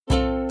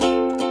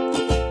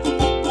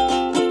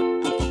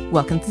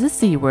Welcome to the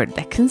C Word,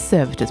 the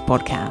Conservators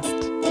podcast.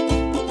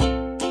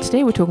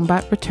 Today we're talking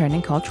about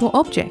returning cultural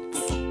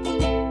objects.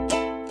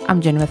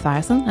 I'm Jenny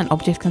Mathiasson, an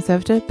object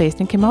conservator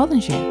based in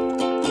Carmarthenshire.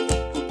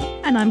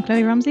 And I'm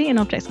Chloe Rumsey, an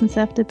objects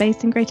conservator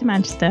based in Greater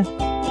Manchester.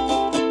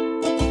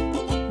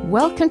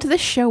 Welcome to the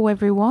show,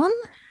 everyone.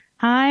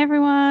 Hi,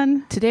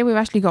 everyone. Today we've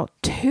actually got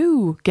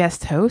two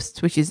guest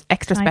hosts, which is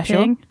extra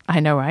special. I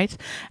know, right?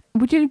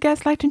 Would you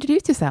guys like to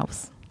introduce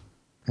yourselves?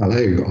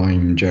 Hello,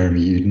 I'm Jeremy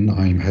Uden.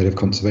 I'm Head of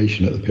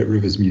Conservation at the Pitt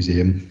Rivers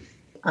Museum.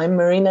 I'm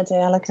Marina De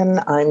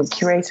Alacan. I'm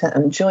Curator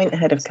and Joint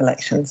Head of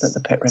Collections at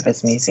the Pitt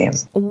Rivers Museum.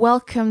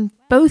 Welcome,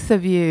 both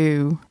of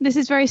you. This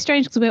is very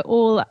strange because we're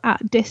all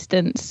at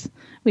distance,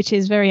 which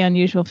is very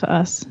unusual for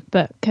us,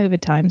 but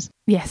COVID times.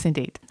 Yes,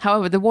 indeed.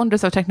 However, the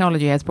wonders of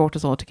technology has brought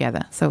us all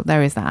together, so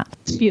there is that.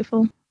 It's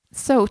beautiful.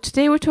 So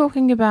today we're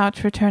talking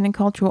about returning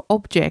cultural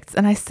objects,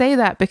 and I say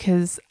that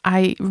because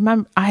I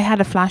remember I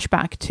had a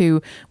flashback to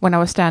when I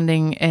was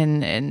standing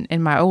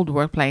in my old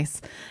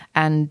workplace,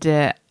 and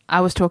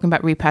I was talking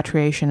about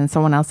repatriation, and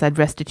someone else said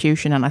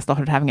restitution, and I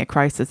started having a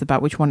crisis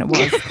about which one it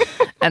was.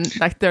 And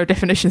like there are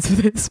definitions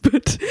for this,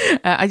 but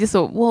I just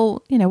thought,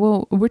 well,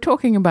 we're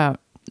talking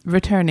about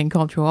returning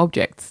cultural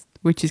objects,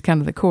 which is kind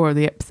of the core of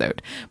the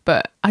episode.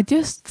 But I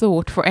just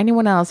thought for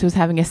anyone else who's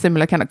having a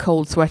similar kind of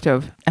cold sweat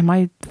of, am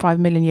I 5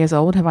 million years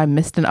old? Have I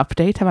missed an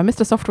update? Have I missed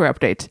a software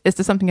update? Is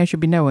there something I should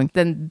be knowing?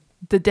 Then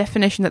the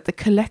definition that the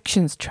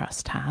Collections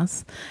Trust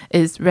has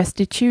is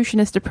restitution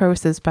is the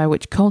process by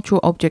which cultural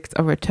objects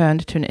are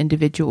returned to an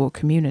individual or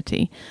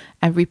community,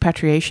 and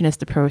repatriation is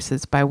the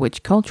process by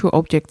which cultural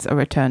objects are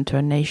returned to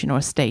a nation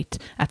or state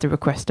at the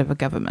request of a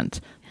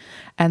government.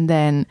 And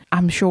then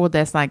I'm sure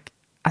there's like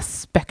a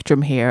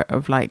spectrum here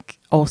of like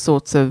all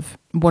sorts of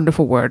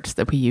wonderful words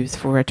that we use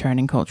for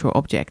returning cultural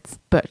objects.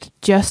 But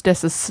just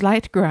as a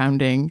slight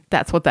grounding,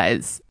 that's what that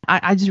is.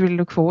 I just really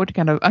look forward to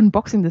kind of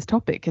unboxing this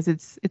topic because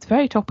it's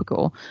very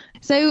topical.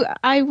 So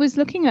I was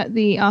looking at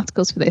the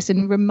articles for this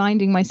and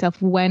reminding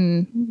myself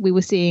when we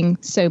were seeing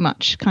so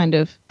much kind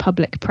of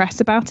public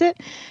press about it.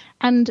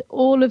 And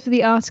all of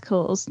the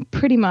articles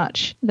pretty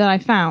much that I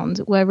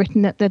found were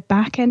written at the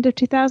back end of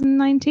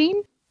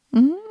 2019.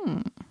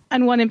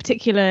 And one in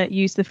particular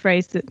used the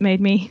phrase that made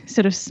me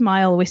sort of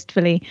smile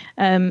wistfully.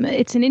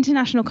 It's an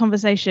international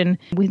conversation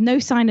with no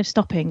sign of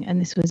stopping.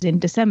 And this was in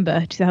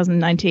December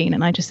 2019.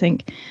 And I just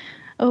think,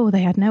 oh,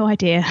 they had no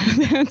idea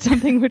that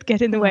something would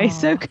get in the way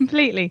so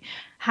completely.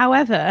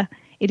 However,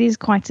 it is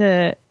quite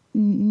a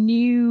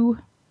new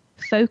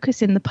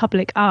focus in the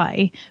public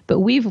eye.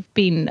 But we've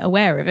been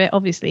aware of it,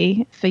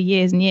 obviously, for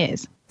years and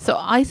years. So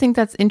I think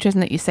that's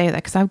interesting that you say that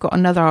because I've got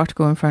another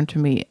article in front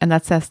of me and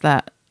that says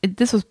that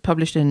this was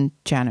published in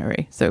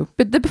January,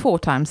 but the before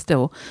time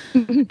still.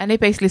 And it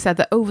basically said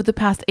that over the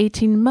past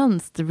 18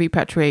 months, the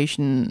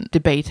repatriation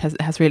debate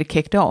has really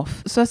kicked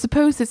off. So I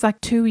suppose it's like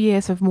 2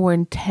 years of more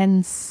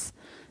intense,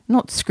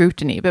 not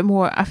scrutiny, but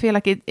more, I feel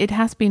like it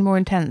has been more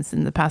intense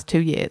in the past 2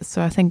 years.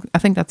 So I think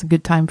that's a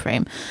good time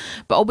frame.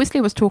 But obviously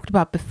it was talked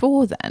about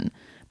before then.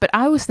 But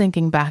I was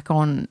thinking back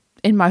on,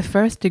 in my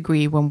first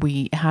degree when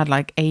we had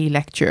like a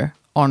lecture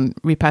on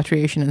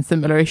repatriation and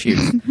similar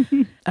issues.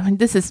 I mean,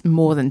 this is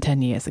more than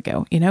 10 years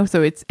ago,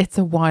 so it's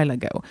a while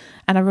ago.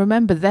 And I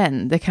remember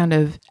then the kind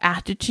of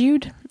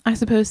attitude, I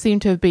suppose,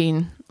 seemed to have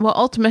been, well,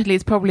 ultimately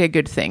it's probably a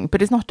good thing,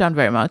 but it's not done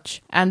very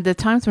much. And the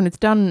times when it's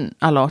done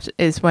a lot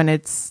is when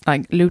it's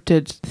like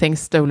looted things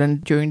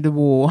stolen during the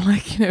war.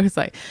 Like, it's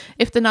like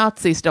if the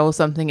Nazis stole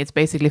something, it's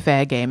basically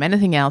fair game.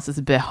 Anything else is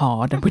a bit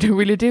hard and we don't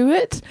really do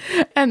it.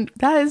 And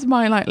that is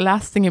my like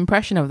lasting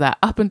impression of that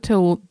up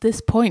until this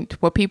point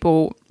where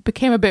people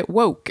became a bit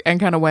woke and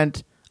kind of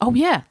went, oh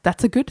yeah,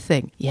 that's a good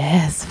thing.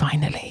 Yes,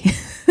 finally.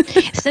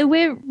 So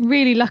we're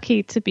really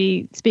lucky to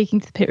be speaking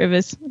to the Pitt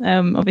Rivers,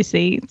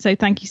 obviously. So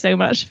thank you so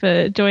much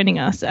for joining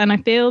us. And I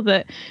feel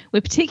that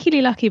we're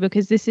particularly lucky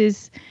because this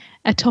is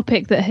a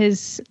topic that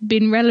has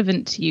been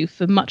relevant to you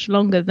for much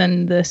longer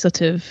than the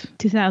sort of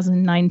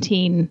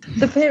 2019.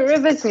 The Pitt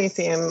Rivers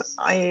Museum,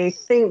 I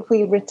think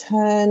we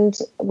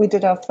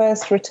did our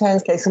first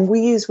returns case, and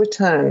we use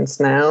returns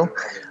now.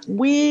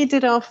 We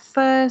did our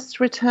first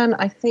return,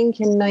 I think,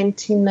 in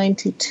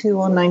 1992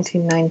 or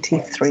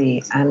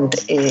 1993, and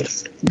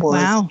it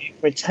was a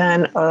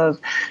return of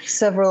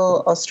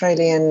several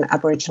Australian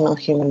Aboriginal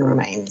human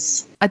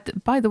remains.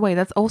 By the way,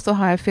 that's also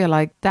how I feel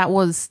like that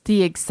was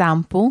the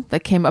example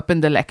that came up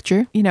in the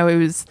lecture. It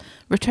was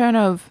return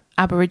of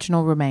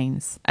Aboriginal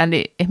remains. And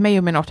it may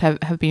or may not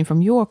have been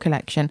from your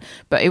collection,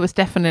 but it was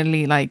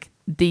definitely like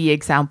the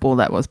example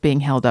that was being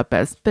held up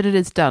as, but it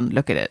is done,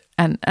 look at it.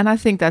 And I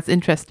think that's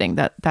interesting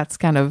that's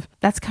kind of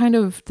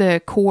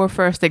the core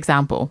first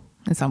example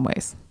in some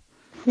ways.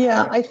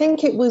 Yeah, I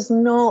think it was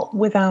not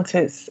without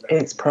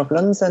its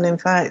problems, and in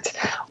fact,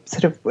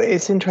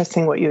 it's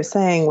interesting what you were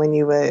saying when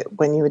you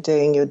were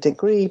doing your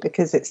degree,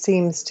 because it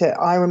seems to,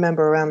 I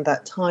remember around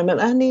that time,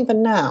 and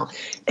even now,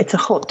 it's a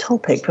hot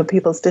topic for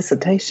people's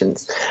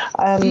dissertations.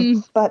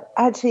 But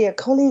actually, a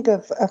colleague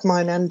of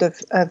mine and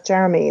of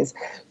Jeremy's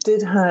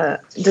did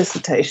her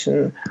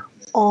dissertation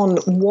on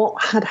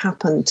what had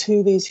happened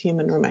to these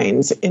human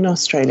remains in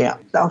Australia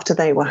after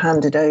they were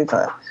handed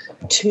over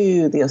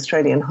to the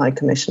Australian High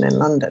Commission in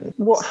London.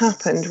 What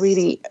happened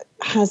really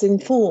has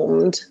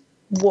informed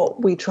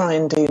what we try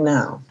and do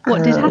now.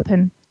 What did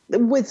happen?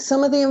 With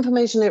some of the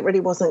information, it really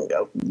wasn't,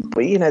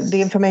 the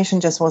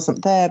information just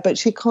wasn't there. But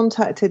she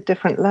contacted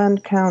different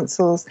land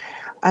councils.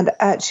 And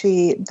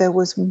actually, there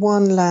was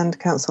one land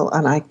council,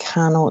 and I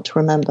cannot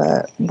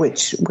remember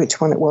which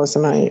one it was,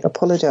 and I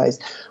apologise.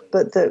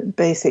 But that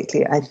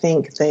basically, I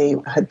think they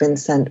had been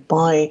sent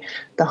by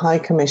the High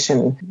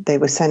Commission. They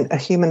were sent a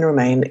human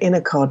remain in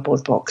a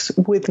cardboard box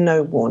with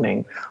no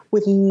warning,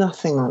 with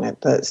nothing on it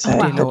that said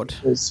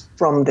it was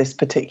from this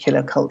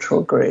particular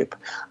cultural group,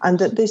 and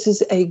that this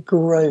is a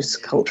gross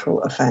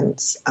cultural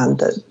offence, and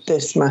that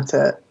this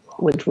matter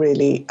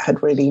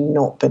had really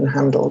not been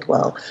handled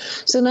well.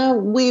 So now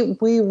we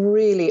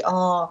really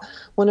are,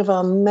 one of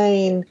our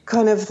main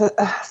kind of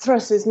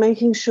thrusts is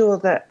making sure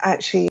that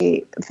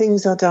actually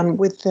things are done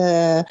with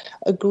the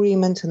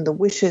agreement and the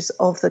wishes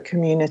of the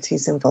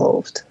communities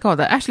involved. God,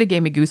 that actually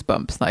gave me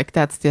goosebumps. Like,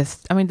 that's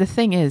just, I mean, the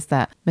thing is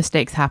that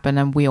mistakes happen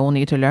and we all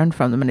need to learn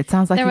from them. And it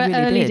sounds like there you are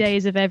really early did.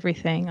 days of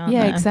everything, aren't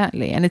Yeah, there?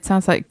 exactly. And it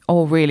sounds like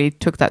all really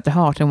took that to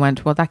heart and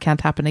went, well, that can't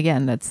happen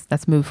again.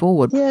 Let's move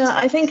forward. Yeah,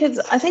 I think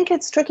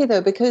it's tricky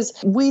though, because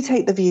we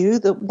take the view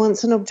that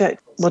once an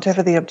object,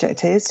 whatever the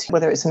object is,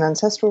 whether it's an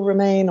ancestral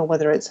remain or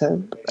whether it's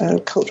a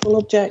cultural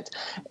object,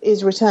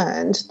 is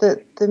returned,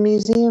 that the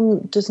museum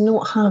does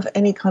not have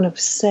any kind of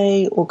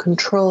say or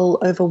control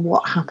over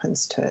what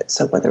happens to it.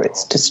 So whether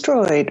it's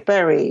destroyed,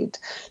 buried,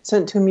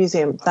 sent to a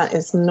museum, that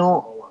is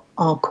not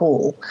our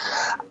call.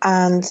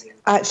 And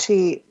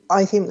actually,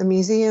 I think the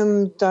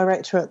museum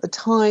director at the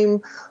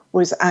time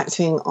was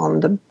acting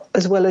on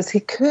as well as he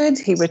could.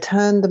 He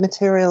returned the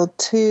material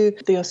to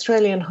the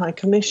Australian High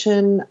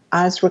Commission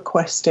as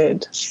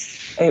requested.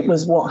 It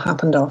was what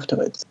happened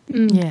afterwards.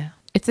 Yeah.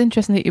 It's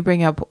interesting that you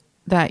bring up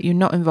that you're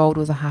not involved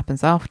with what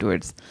happens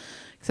afterwards.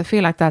 Because I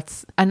feel like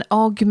that's an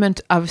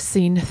argument I've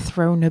seen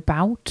thrown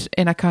about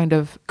in a kind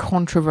of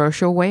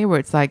controversial way where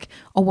it's like,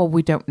 oh, well,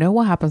 we don't know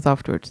what happens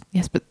afterwards.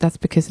 Yes, but that's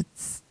because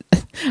it's...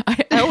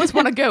 I always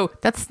want to go,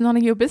 that's none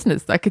of your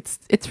business. Like,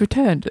 it's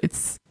returned.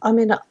 I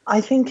mean,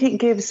 I think it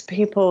gives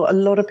a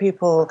lot of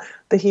people,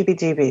 the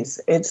heebie-jeebies.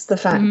 It's the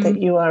fact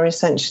that you are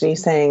essentially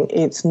saying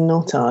it's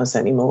not ours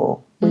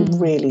anymore. We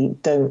really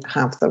don't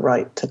have the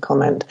right to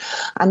comment.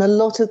 And a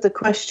lot of the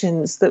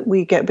questions that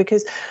we get,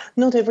 because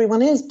not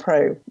everyone is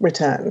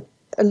pro-return,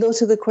 a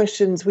lot of the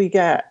questions we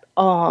get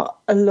are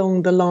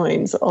along the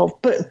lines of,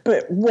 but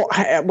what,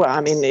 well,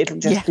 I mean, it'll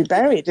just be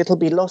buried. It'll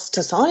be lost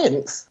to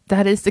science.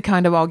 That is the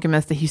kind of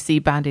arguments that you see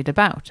bandied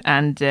about.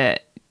 And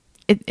it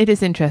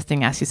is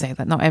interesting, as you say,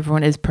 that not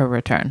everyone is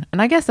pro-return.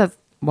 And I guess that's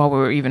while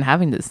we're even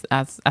having this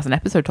as an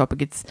episode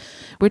topic,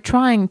 we're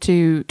trying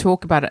to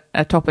talk about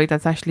a topic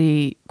that's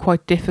actually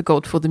quite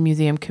difficult for the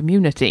museum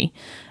community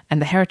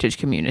and the heritage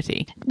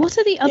community. What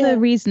are the other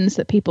reasons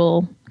that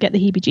people get the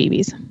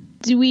heebie-jeebies?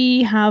 Do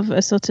we have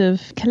a sort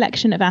of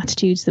collection of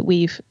attitudes that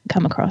we've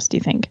come across, do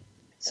you think?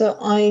 So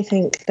I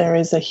think there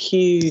is a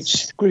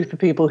huge group of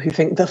people who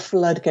think the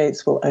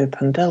floodgates will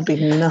open. There'll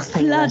be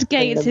nothing.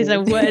 Floodgates is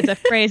a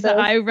phrase that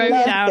I wrote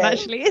down,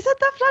 actually. Is it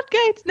the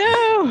floodgates?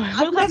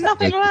 No, there's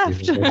nothing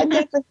left.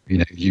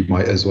 You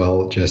might as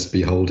well just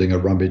be holding a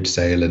rummage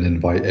sale and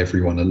invite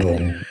everyone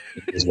along.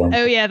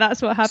 Oh yeah,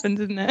 that's what happens,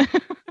 isn't it?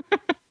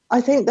 I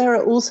think there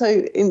are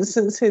also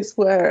instances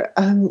where,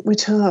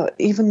 which are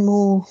even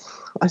more,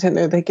 I don't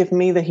know, they give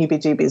me the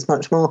heebie-jeebies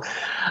much more,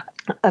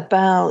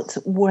 about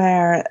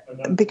where,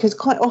 because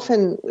quite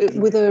often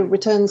with a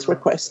returns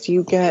request,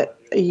 you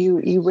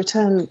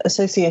return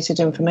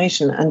associated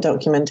information and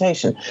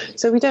documentation.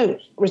 So we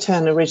don't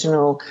return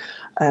original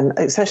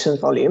accession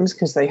volumes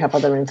because they have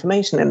other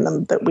information in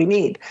them that we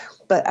need.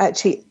 But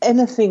actually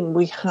anything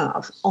we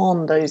have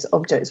on those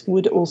objects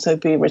would also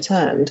be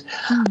returned.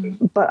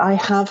 But I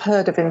have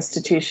heard of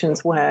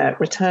institutions where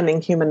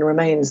returning human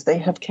remains, they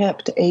have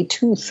kept a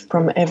tooth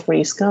from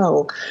every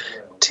skull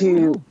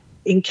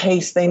in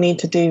case they need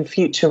to do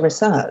future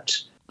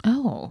research.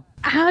 Oh.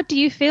 How do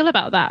you feel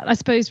about that? I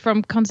suppose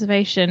from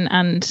conservation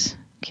and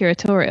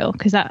curatorial,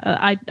 because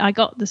I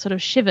got the sort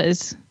of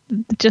shivers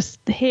just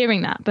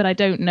hearing that, but I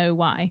don't know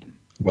why.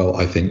 Well,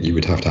 I think you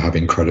would have to have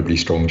incredibly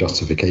strong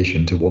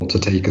justification to want to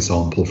take a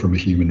sample from a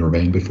human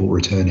remain before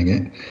returning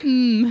it.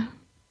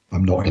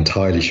 I'm not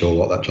entirely sure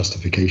what that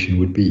justification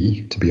would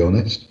be, to be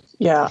honest.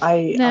 Yeah,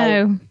 I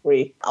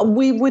agree.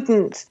 We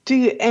wouldn't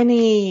do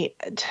any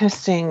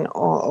testing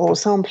or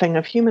sampling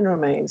of human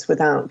remains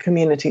without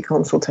community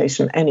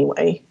consultation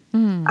anyway.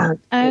 And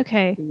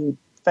okay. it would be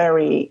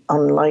very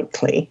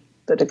unlikely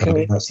that a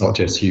community... That's not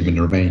just human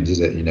remains, is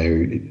it?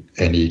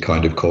 Any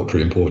kind of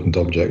culturally important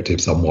object,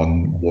 if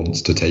someone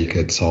wants to take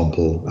a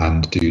sample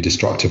and do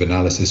destructive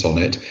analysis on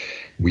it,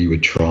 we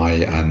would try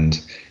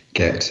and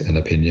get an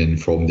opinion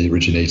from the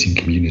originating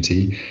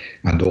community,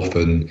 and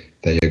often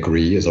they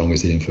agree as long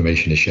as the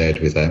information is shared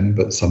with them,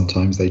 but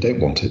sometimes they don't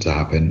want it to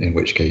happen, in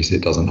which case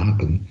it doesn't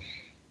happen.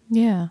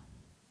 Yeah.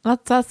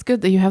 That's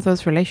good that you have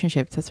those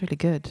relationships. That's really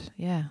good.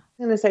 Yeah.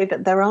 I'm going to say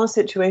that there are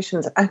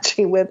situations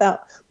actually where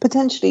that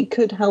potentially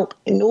could help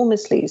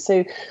enormously.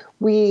 So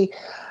we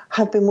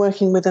have been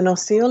working with an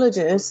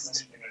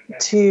osteologist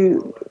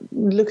to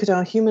look at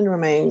our human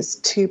remains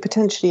to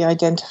potentially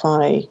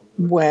identify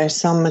where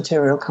some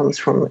material comes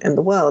from in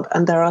the world.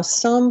 And there are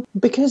some,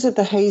 because of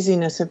the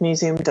haziness of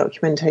museum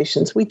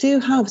documentations, we do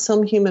have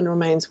some human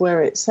remains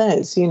where it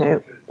says,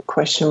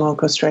 question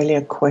mark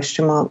Australia,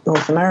 question mark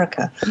North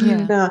America.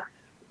 Yeah. Now,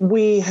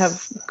 we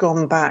have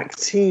gone back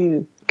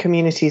to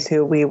communities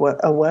who we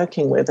are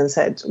working with and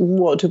said,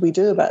 what do we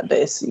do about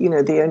this?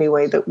 The only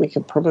way that we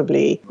could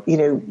probably,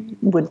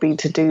 would be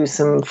to do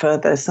some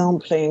further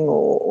sampling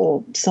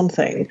or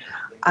something.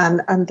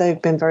 And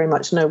they've been very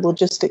much, no, we'll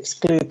just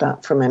exclude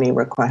that from any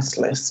request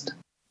list.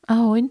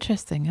 Oh,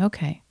 interesting.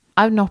 Okay.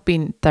 I've not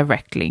been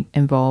directly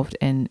involved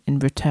in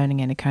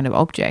returning any kind of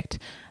object,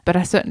 but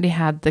I certainly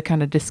had the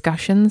kind of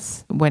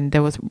discussions when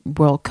there was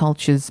world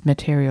cultures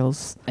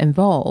materials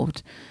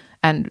involved.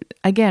 And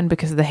again,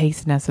 because of the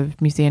hastiness of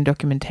museum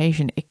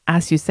documentation,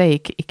 as you say,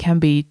 it can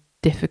be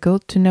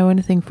difficult to know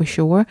anything for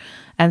sure.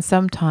 And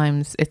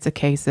sometimes it's a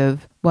case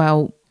of,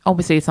 well,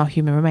 obviously it's not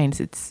human remains,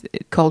 it's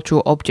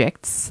cultural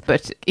objects,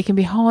 but it can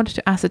be hard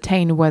to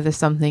ascertain whether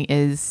something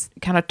is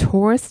kind of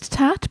tourist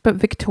tat, but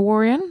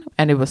Victorian,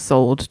 and it was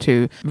sold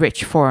to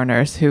rich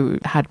foreigners who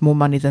had more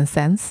money than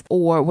sense,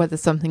 or whether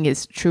something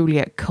is truly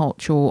a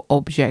cultural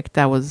object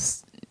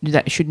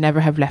that should never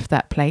have left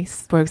that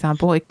place, for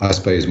example. I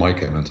suppose my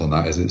comment on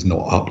that is it's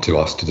not up to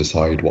us to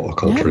decide what a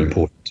culturally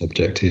important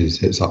object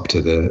is. It's up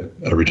to the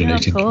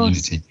originating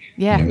community.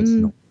 Yeah.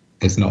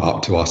 It's not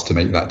up to us to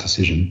make that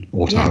decision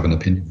or to have an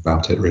opinion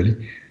about it,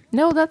 really.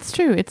 No, that's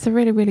true. It's a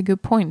really, really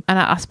good point. And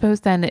I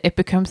suppose then it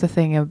becomes a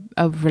thing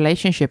of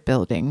relationship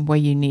building where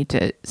you need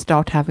to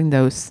start having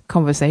those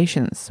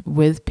conversations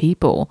with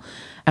people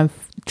and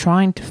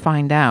trying to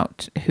find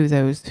out who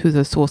those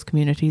source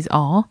communities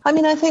are. I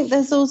mean, I think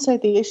there's also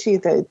the issue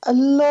that a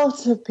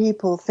lot of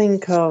people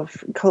think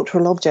of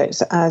cultural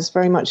objects as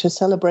very much a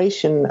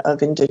celebration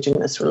of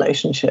Indigenous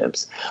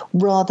relationships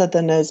rather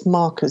than as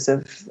markers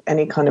of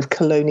any kind of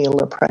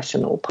colonial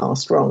oppression or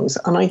past wrongs.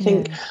 And I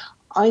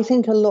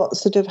think a lot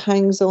sort of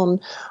hangs on.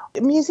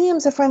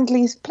 Museums are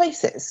friendly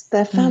places.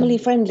 They're family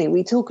friendly.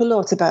 We talk a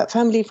lot about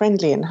family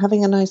friendly and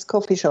having a nice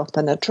coffee shop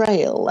and a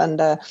trail. And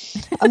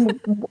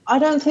I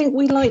don't think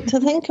we like to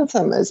think of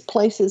them as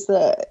places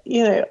that,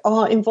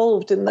 are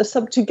involved in the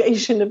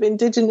subjugation of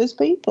Indigenous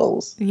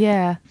peoples.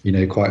 Yeah.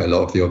 Quite a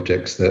lot of the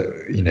objects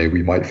that,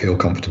 we might feel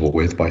comfortable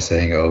with by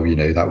saying, oh,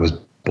 that was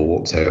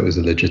bought, so it was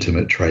a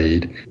legitimate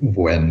trade,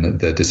 when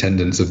the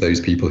descendants of those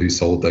people who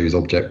sold those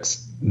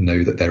objects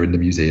know that they're in the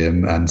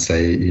museum and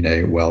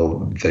say, well,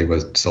 they were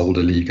sold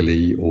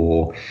illegally,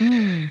 or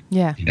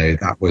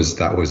that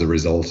was a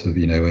result of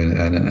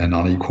an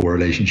unequal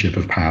relationship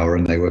of power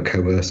and they were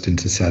coerced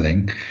into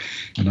selling.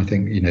 And I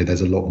think there's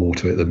a lot more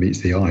to it than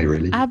meets the eye,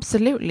 really.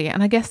 Absolutely.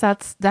 And I guess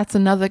that's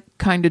another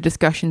kind of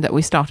discussion that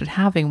we started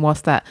having,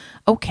 was that,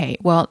 okay,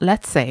 well,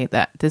 let's say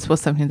that this was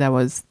something that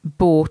was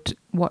bought,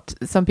 what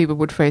some people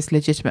would phrase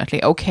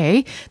legitimately.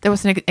 Okay, there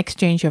was an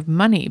exchange of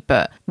money,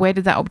 but where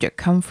did that object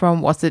come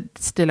from? Was it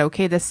still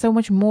okay? There's so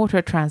much more to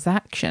a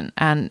transaction,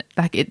 and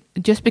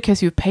just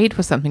because you paid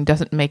for something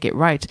doesn't make it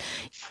right.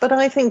 But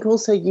I think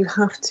also you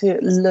have to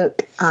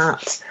look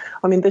at,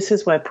 this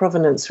is where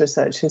provenance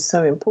research is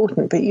so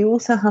important, but you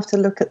also have to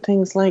look at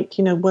things like,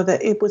 whether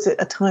it was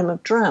at a time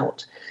of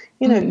drought.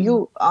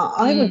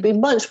 I would be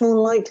much more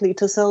likely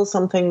to sell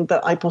something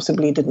that I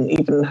possibly didn't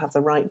even have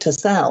the right to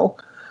sell.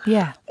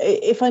 Yeah.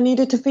 If I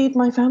needed to feed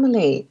my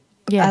family.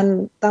 Yeah.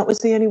 And that was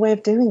the only way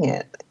of doing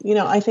it.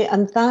 I think,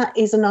 and that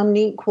is an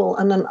unequal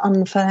and an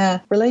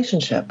unfair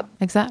relationship.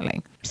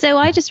 Exactly. So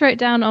I just wrote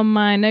down on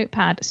my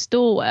notepad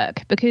store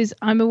work, because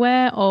I'm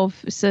aware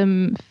of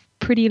some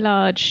pretty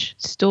large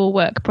store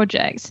work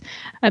projects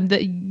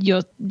that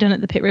you're done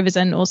at the Pitt Rivers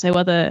and also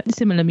other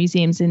similar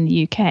museums in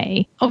the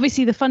UK.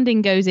 Obviously, the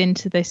funding goes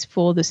into this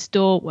for the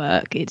store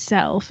work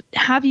itself.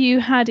 Have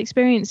you had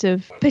experience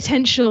of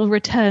potential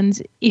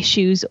returns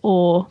issues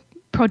or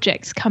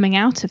projects coming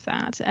out of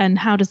that? And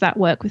how does that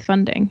work with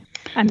funding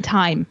and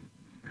time?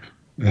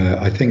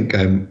 I think,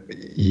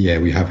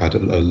 we have had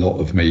a lot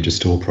of major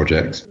store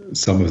projects.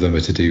 Some of them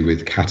are to do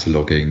with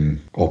cataloguing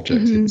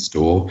objects in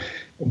store.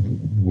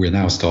 We're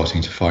now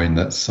starting to find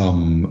that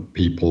some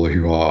people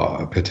who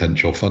are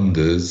potential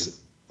funders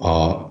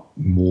are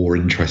more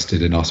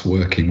interested in us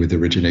working with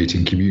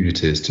originating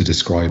communities to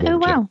describe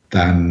objects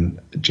than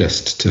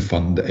just to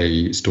fund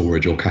a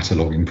storage or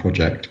cataloguing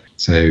project.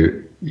 So,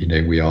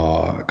 we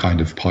are kind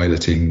of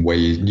piloting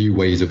new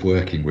ways of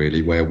working,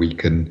 really, where we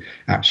can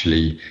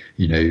actually,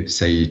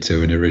 say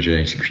to an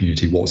originating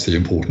community, what's the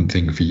important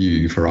thing for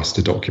you for us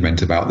to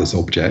document about this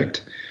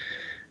object?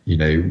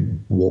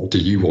 What do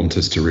you want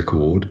us to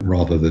record,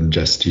 rather than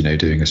just,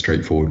 doing a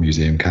straightforward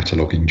museum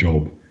cataloguing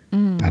job.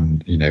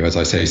 And, as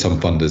I say, some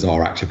funders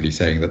are actively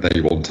saying that they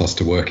want us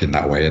to work in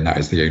that way, and that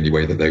is the only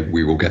way that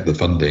we will get the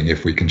funding,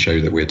 if we can show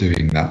that we're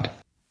doing that.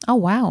 Oh,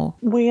 wow.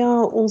 We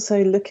are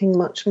also looking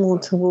much more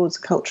towards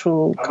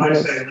cultural kind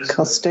of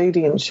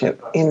custodianship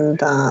in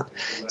that.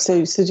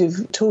 So sort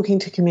of talking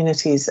to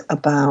communities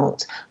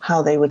about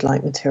how they would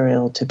like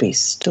material to be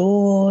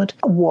stored,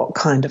 what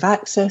kind of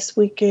access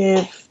we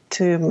give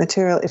to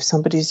material if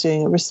somebody's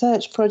doing a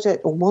research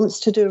project or wants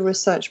to do a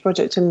research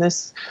project in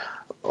this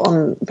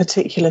on a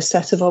particular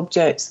set of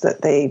objects,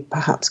 that they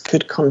perhaps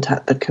could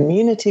contact the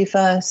community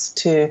first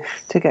to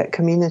get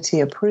community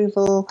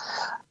approval.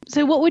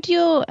 So what would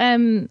you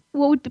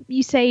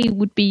say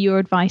would be your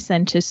advice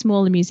then to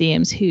smaller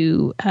museums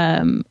who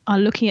are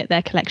looking at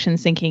their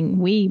collections thinking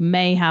we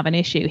may have an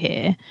issue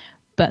here,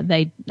 but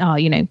they are,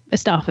 a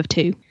staff of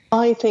 2?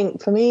 I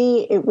think for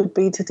me, it would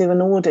be to do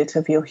an audit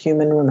of your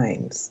human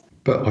remains.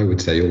 But I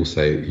would say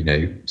also,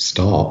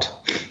 start.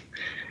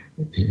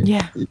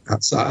 Yeah.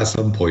 At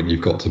some point,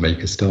 you've got to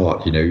make a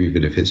start,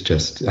 even if it's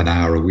just an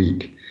hour a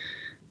week.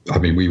 I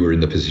mean, we were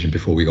in the position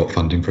before we got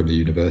funding from the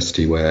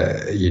university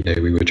where,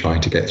 we were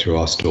trying to get through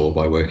our store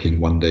by working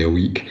 1 day a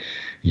week,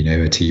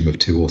 a team of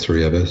 2 or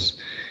 3 of us.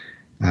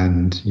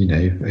 And,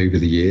 over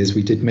the years,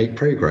 we did make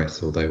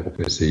progress, although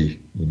obviously,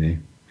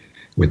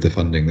 with the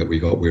funding that we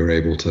got, we were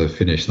able to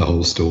finish the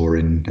whole store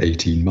in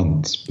 18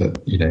 months. But,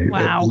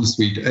 wow.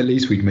 at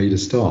least we'd made a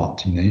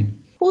start,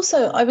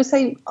 Also, I would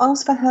say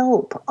ask for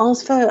help.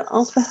 Ask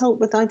for help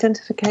with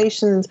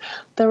identifications.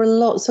 There are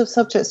lots of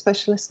subject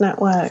specialist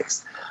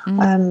networks.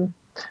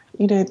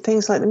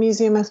 Things like the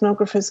Museum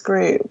Ethnographers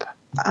Group.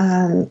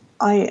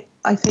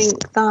 I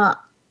think that,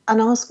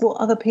 and ask what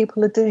other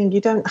people are doing. You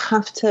don't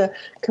have to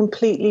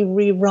completely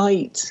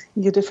rewrite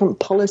your different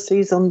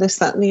policies on this,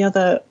 that, and the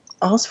other.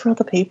 Ask for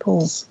other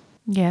people's.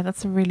 Yeah,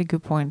 that's a really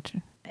good point.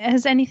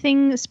 Has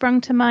anything sprung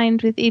to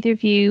mind with either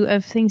of you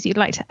of things you'd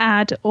like to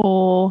add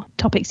or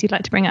topics you'd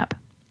like to bring up?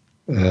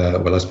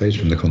 Well, I suppose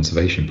from the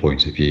conservation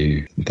point of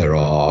view, there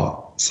are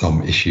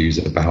some issues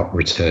about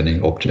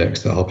returning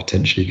objects that are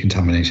potentially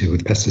contaminated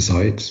with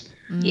pesticides.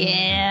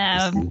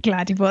 Yeah, I'm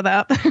glad you brought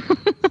that up.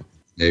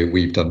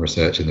 We've done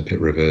research in the Pit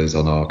Rivers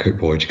on our Cook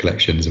Voyage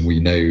collections, and we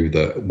know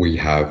that we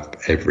have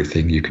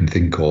everything you can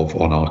think of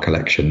on our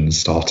collections,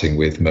 starting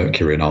with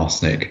mercury and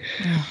arsenic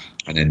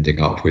and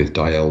ending up with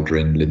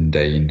dieldrin,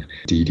 lindane,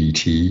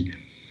 DDT.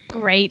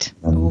 Great.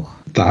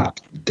 That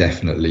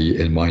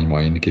definitely, in my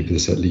mind, gives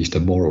us at least a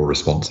moral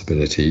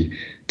responsibility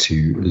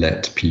to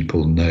let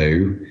people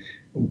know,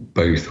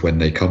 both when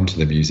they come to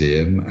the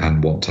museum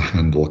and want to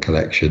handle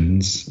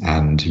collections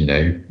and,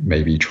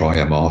 maybe try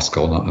a mask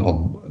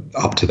on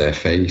up to their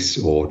face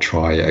or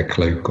try a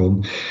cloak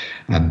on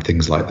and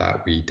things like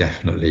that. We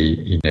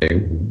definitely,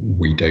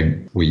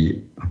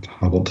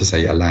 I want to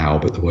say allow,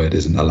 but the word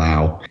isn't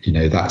allow.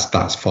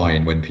 That's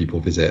fine when people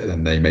visit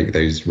and they make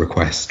those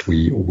requests.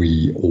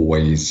 We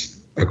always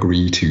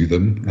agree to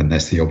them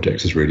unless the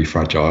object is really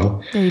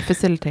fragile. Yeah, you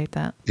facilitate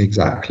that.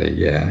 Exactly,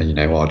 yeah.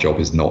 Our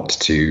job is not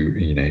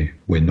to,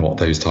 we're not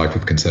those type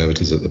of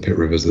conservators at the Pit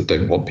Rivers that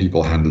don't want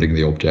people handling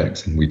the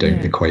objects, and we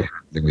don't equate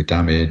handling with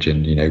damage.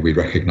 And, we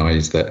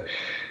recognise that,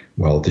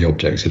 well, the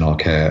objects in our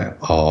care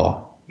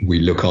we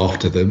look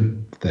after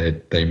them.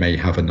 They may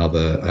have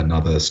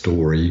another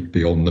story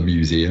beyond the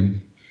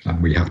museum,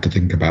 and we have to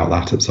think about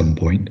that at some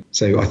point.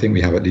 So I think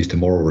we have at least a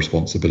moral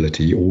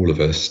responsibility, all of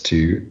us,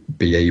 to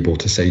be able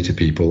to say to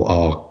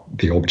people,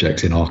 the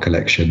objects in our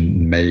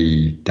collection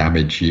may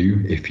damage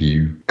you if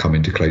you come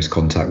into close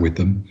contact with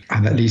them,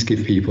 and at least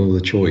give people the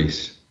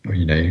choice.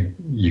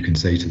 You can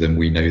say to them,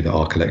 we know that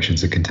our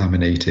collections are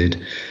contaminated.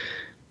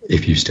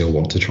 If you still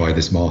want to try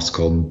this mask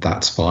on,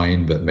 that's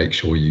fine, but make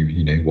sure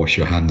you wash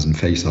your hands and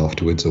face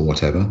afterwards or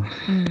whatever.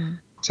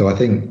 So I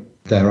think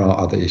there are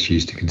other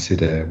issues to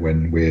consider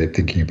when we're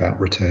thinking about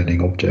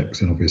returning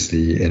objects. And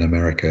obviously in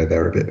America,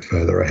 they're a bit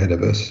further ahead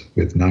of us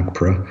with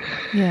NAGPRA.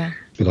 Yeah.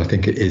 But I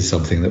think it is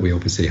something that we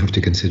obviously have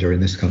to consider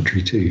in this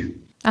country too.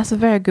 That's a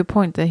very good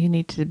point, that you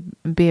need to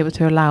be able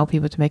to allow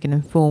people to make an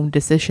informed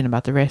decision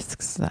about the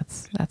risks.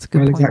 That's a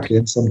good point. Exactly.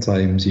 And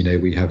sometimes,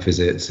 we have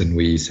visits and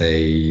we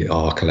say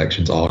our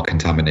collections are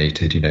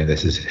contaminated.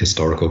 This is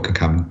historical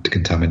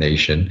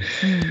contamination.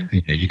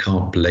 You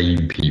can't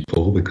blame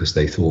people because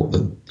they thought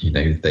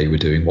that, they were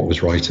doing what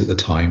was right at the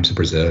time to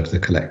preserve the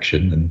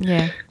collection.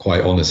 And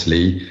quite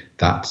honestly,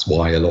 that's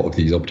why a lot of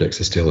these objects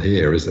are still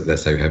here, is that they're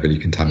so heavily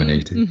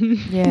contaminated.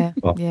 Yeah,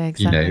 but,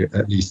 exactly.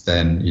 At least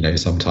then,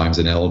 sometimes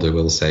an elder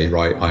will say,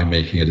 right, I'm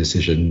making a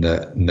decision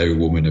that no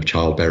woman of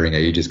childbearing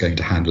age is going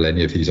to handle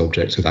any of these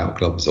objects without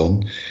gloves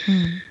on.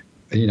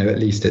 At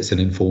least it's an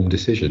informed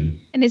decision.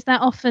 And is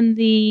that often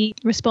the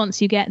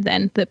response you get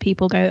then, that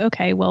people go,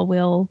 okay, well,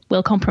 we'll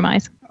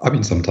compromise? I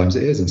mean, sometimes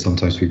it is, and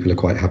sometimes people are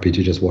quite happy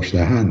to just wash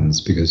their hands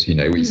because,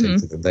 we say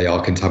to them they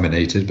are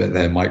contaminated, but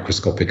they're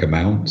microscopic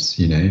amounts,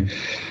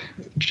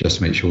 just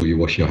make sure you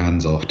wash your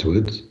hands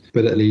afterwards.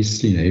 But at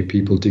least,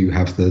 people do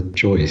have the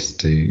choice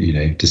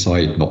to,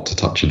 decide not to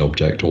touch an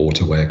object or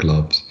to wear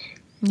gloves.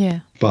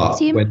 Yeah. But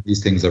when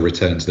these things are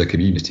returned to the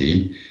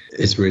community,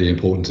 it's really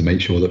important to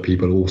make sure that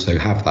people also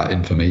have that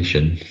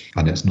information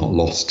and it's not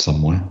lost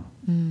somewhere.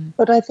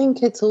 But I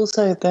think it's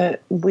also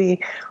that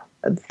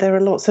there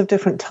are lots of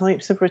different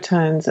types of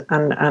returns,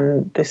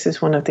 and this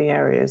is one of the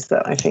areas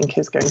that I think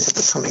is going to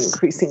become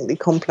increasingly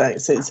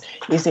complex. Is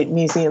it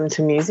museum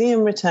to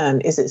museum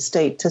return? Is it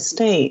state to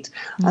state?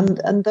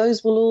 And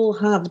those will all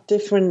have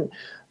different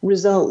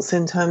results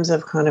in terms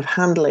of kind of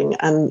handling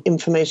and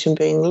information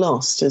being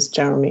lost, as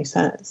Jeremy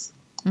says.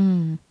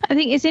 I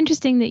think it's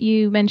interesting that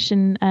you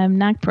mention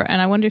NAGPRA,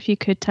 and I wonder if you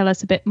could tell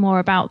us a bit more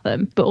about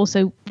them. But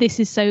also, this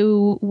is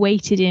so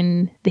weighted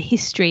in the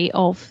history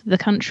of the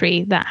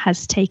country that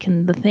has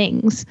taken the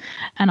things,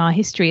 and our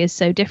history is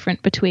so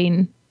different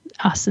between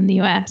us and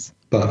the US.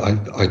 But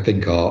I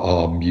think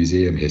our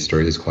museum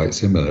history is quite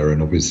similar,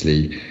 and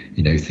obviously,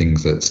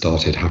 things that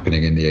started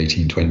happening in the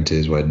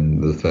 1820s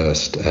when the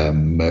first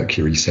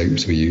mercury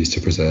soaps were used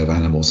to preserve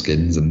animal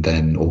skins, and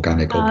then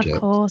organic objects.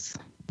 Of course.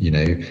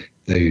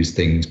 Those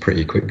things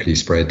pretty quickly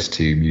spread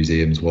to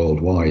museums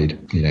worldwide,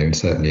 and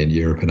certainly in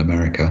Europe and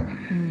America.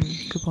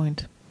 Good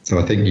point. So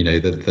I think,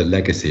 the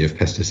legacy of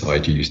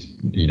pesticide use,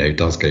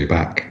 does go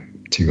back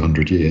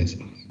 200 years.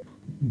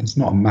 There's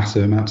not a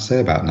massive amount to say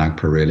about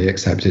NAGPRA really,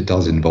 except it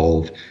does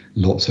involve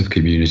lots of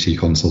community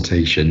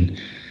consultation.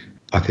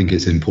 I think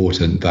it's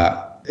important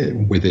that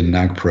within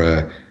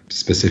NAGPRA,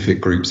 specific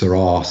groups are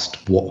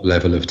asked what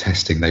level of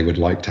testing they would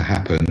like to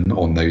happen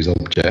on those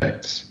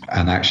objects.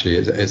 And actually,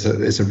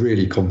 it's a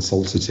really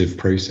consultative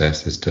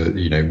process as to,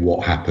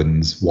 what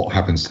happens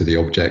to the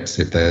objects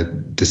if they're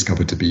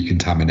discovered to be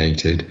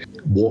contaminated.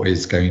 What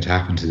is going to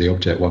happen to the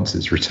object once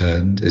it's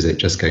returned? Is it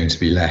just going to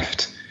be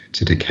left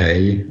to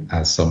decay,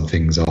 as some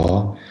things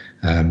are?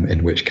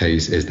 In which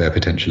case, is there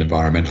potential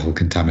environmental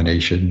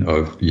contamination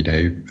of,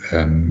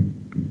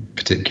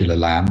 particular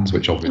lands,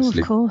 which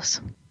obviously, of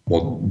course,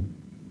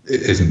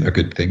 it isn't a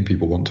good thing.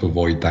 People want to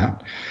avoid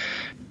that.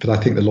 But I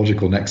think the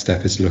logical next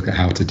step is to look at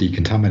how to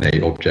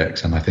decontaminate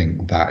objects. And I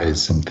think that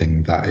is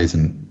something that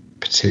isn't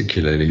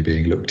particularly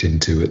being looked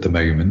into at the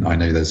moment. I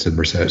know there's some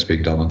research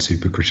being done on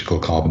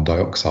supercritical carbon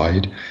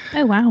dioxide.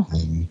 Oh, wow.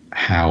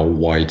 How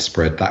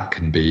widespread that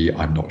can be,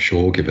 I'm not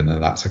sure, given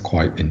that that's a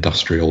quite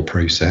industrial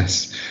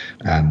process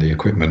and the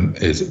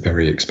equipment is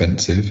very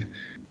expensive.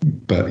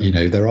 But,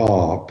 there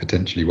are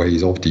potentially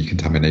ways of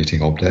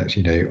decontaminating objects.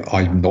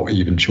 I'm not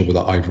even sure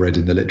that I've read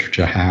in the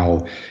literature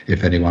how,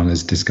 if anyone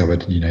has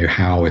discovered,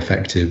 how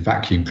effective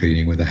vacuum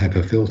cleaning with a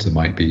HEPA filter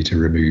might be to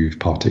remove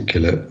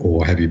particulate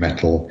or heavy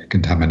metal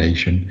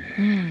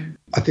contamination.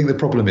 I think the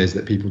problem is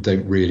that people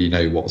don't really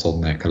know what's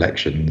on their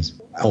collections,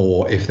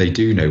 or if they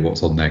do know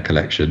what's on their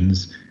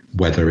collections,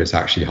 whether it's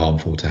actually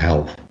harmful to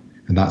health.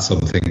 And that's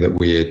something that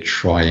we're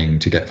trying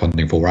to get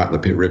funding for at the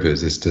Pitt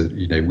Rivers, is to,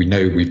 we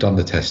know we've done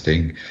the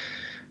testing.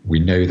 We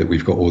know that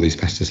we've got all these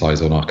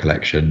pesticides on our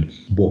collection.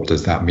 What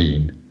does that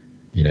mean?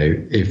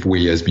 If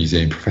we as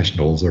museum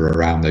professionals are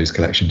around those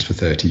collections for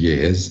 30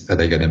 years, are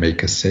they going to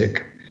make us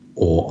sick?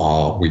 Or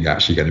are we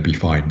actually going to be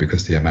fine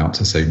because the amounts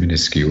are so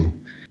minuscule?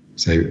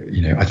 So,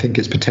 I think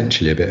it's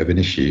potentially a bit of an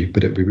issue,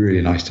 but it'd be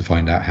really nice to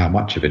find out how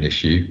much of an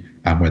issue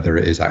and whether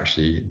it is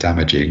actually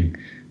damaging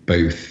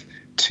both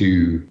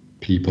to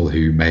people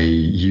who may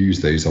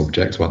use those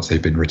objects once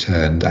they've been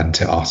returned and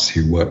to us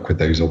who work with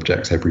those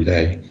objects every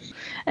day.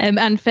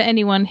 And for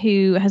anyone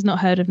who has not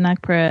heard of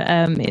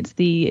NAGPRA, it's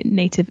the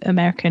Native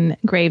American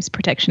Graves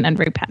Protection and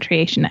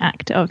Repatriation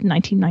Act of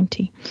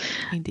 1990.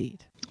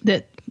 Indeed.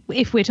 That,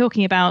 if we're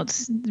talking about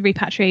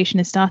repatriation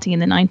is starting in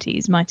the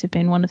 90s, might have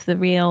been one of the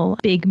real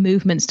big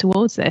movements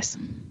towards this.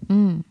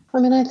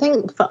 I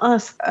think for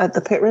us at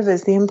the Pitt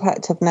Rivers, the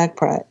impact of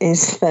NAGPRA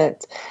is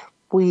that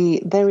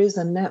there is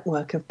a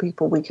network of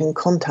people we can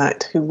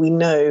contact who we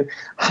know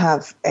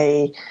have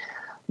a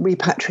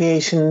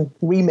repatriation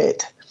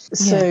remit.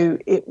 So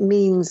it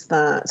means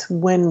that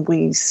when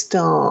we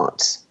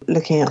start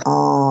looking at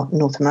our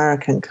North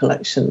American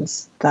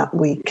collections, that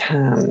we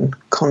can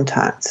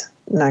contact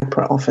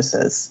NAGPRA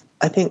officers.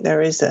 I think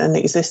there is an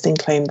existing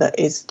claim that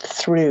is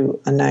through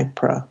a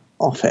NAGPRA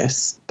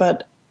office,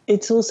 but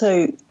it's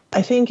also,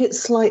 I think it's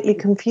slightly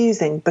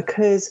confusing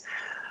because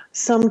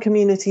some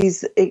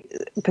communities,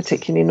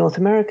 particularly North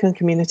American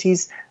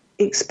communities,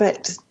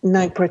 expect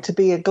NAGPRA to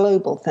be a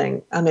global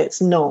thing, and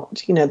it's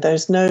not.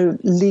 There's no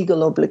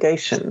legal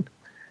obligation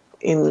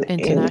in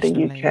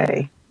the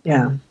UK.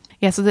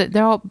 Yeah, so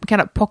there are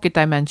kind of pocket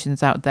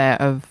dimensions out there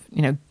of,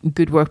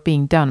 good work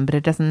being done, but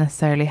it doesn't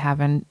necessarily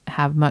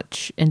have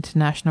much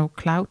international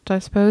clout, I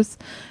suppose.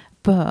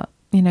 But,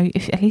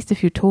 at least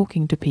if you're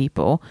talking to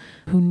people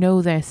who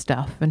know their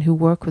stuff and who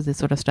work with this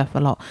sort of stuff a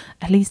lot,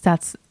 at least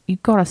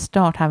you've got to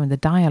start having the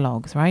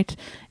dialogues, right?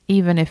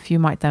 Even if you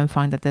might then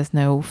find that there's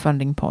no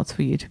funding pots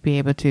for you to be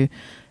able to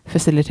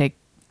facilitate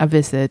a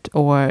visit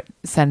or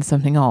send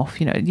something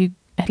off,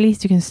 at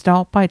least you can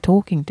start by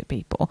talking to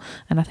people.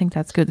 And I think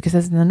that's good because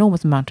there's an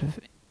enormous amount of,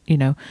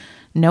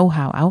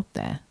 know-how out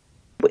there.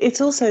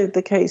 It's also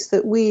the case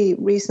that we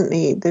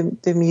recently,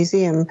 the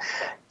museum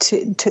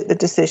took the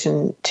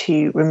decision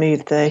to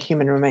remove the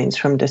human remains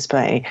from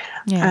display.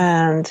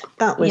 Yeah. And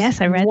that was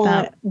I read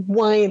that.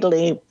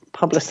 Widely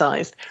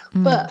publicised.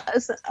 But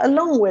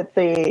along with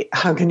the,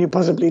 how can you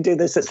possibly do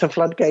this? It's a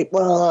floodgate.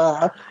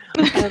 There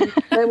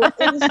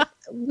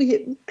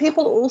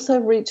people also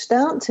reached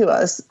out to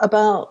us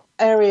about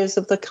areas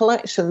of the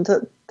collection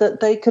that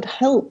they could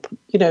help,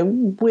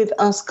 with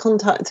us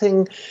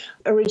contacting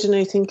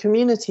originating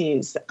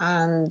communities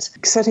and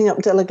setting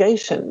up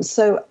delegations.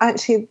 So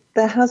actually,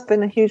 there has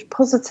been a huge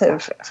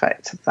positive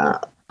effect of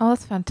that. Oh,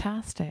 that's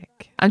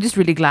fantastic. I'm just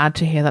really glad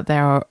to hear that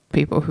there are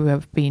people who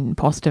have been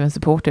positive and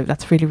supportive.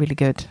 That's really, really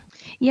good.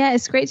 Yeah,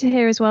 it's great to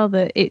hear as well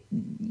that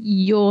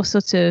your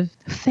sort of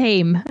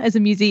fame as a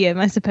museum,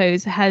 I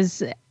suppose,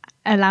 has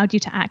allowed you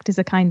to act as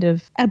a kind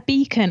of a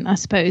beacon, I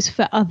suppose,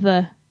 for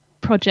other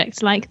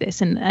projects like this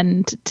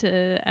and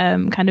to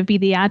kind of be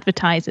the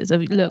advertisers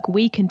of, look,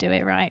 we can do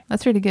it right.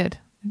 That's really good.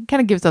 It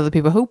kind of gives other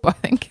people hope, I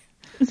think.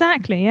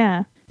 Exactly,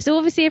 yeah. So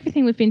obviously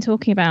everything we've been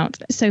talking about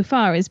so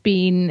far has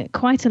been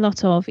quite a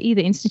lot of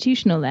either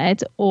institutional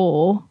led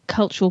or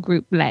cultural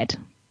group led.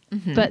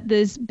 Mm-hmm. But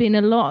there's been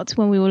a lot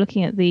when we were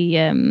looking at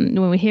when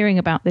we were hearing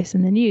about this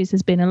in the news,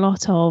 there's been a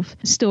lot of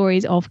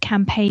stories of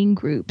campaign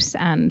groups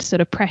and sort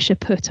of pressure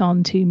put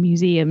onto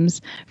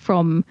museums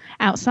from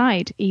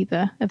outside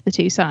either of the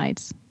two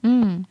sides.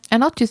 And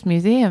not just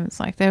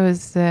museums, like there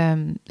was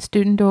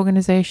student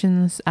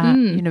organizations at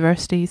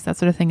universities, that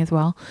sort of thing as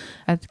well.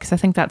 Because I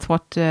think that's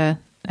what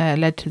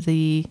led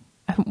to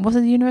was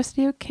it the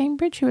University of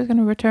Cambridge who was going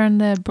to return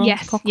the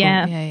bronze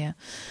cockerel? Yeah.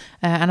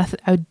 And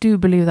I do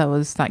believe that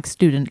was like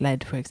student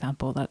led, for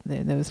example, that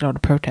there was a lot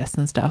of protests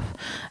and stuff.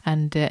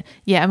 And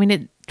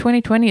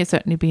 2020 has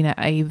certainly been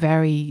a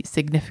very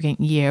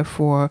significant year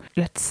for,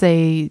 let's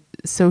say,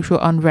 social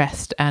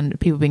unrest and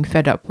people being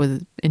fed up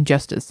with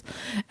injustice.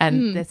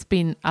 And there's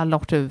been a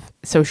lot of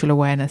social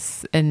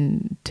awareness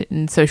in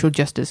social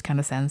justice kind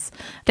of sense.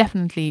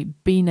 Definitely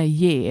been a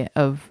year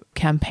of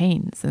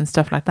campaigns and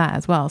stuff like that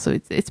as well. So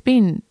it's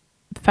been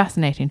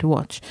fascinating to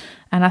watch,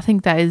 and I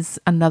think that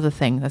is another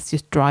thing that's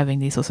just driving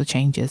these sorts of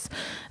changes,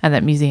 and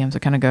that museums are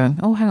kind of going,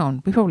 oh, hang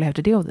on, we probably have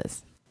to deal with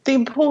this. The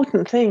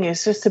important thing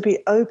is just to be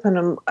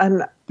open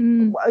and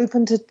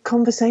open to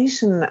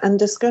conversation and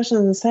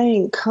discussion,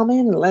 saying, come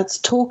in, let's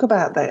talk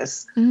about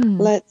this.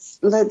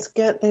 Let's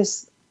get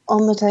this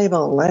on the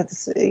table.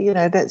 Let's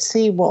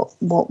see what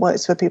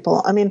works for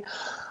people. I mean,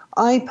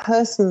 I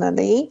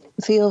personally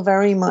feel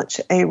very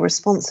much a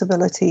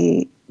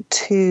responsibility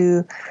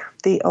to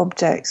the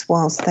objects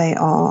whilst they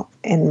are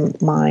in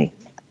my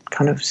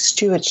kind of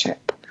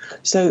stewardship.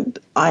 So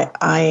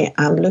I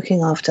am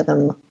looking after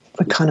them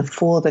kind of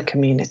for the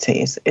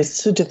communities. It's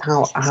sort of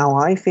how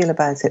I feel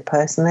about it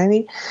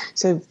personally.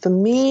 So for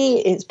me,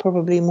 it's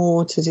probably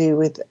more to do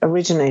with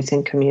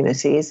originating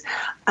communities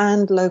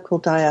and local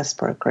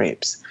diaspora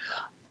groups.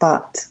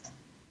 But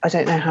I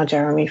don't know how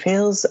Jeremy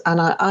feels,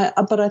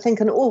 but I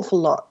think an awful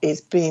lot is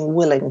being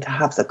willing to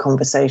have the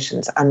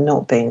conversations and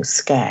not being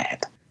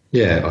scared.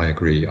 Yeah, I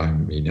agree. I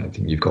mean, I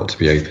think you've got to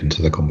be open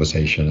to the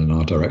conversation, and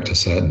our director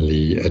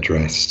certainly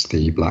addressed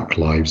the Black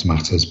Lives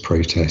Matters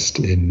protest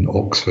in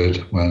Oxford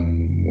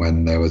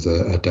when there was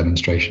a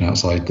demonstration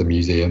outside the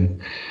museum,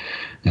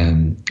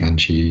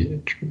 and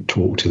she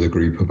talked to the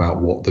group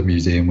about what the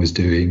museum was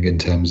doing in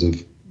terms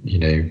of,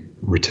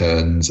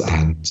 returns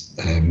and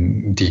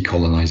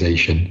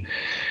decolonisation.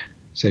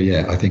 So,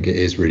 yeah, I think it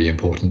is really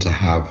important to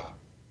have,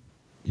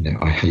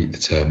 I hate the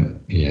term,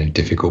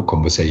 difficult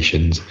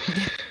conversations.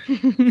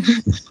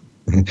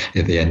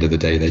 At the end of the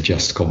day, they're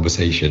just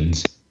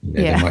conversations.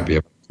 There might be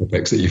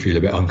topics that you feel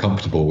a bit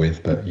uncomfortable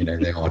with, but,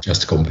 they are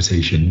just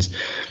conversations.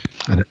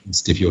 And at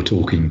least if you're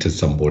talking to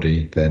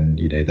somebody, then,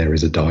 there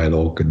is a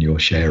dialogue and you're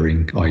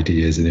sharing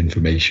ideas and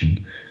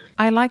information.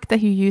 I like that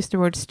you used the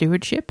word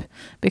stewardship,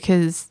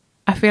 because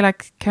I feel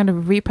like kind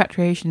of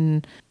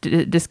repatriation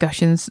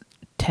discussions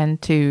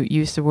tend to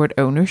use the word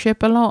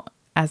ownership a lot,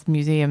 as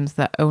museums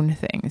that own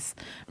things,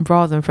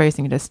 rather than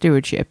phrasing it as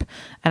stewardship.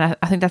 And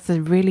I think that's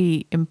a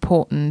really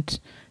important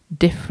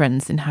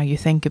difference in how you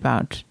think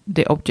about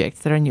the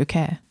objects that are in your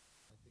care.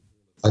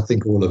 I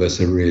think all of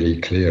us are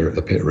really clear at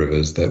the Pitt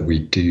Rivers that we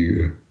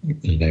do,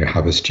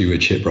 have a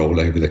stewardship role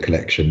over the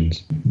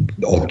collections.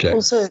 Objects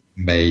also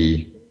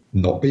may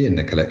not be in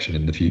the collection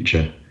in the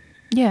future.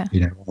 Yeah.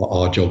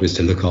 Our job is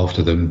to look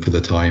after them for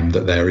the time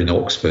that they're in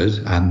Oxford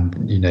and,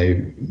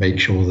 make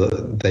sure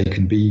that they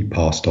can be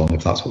passed on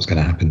if that's what's going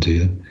to happen to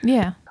them.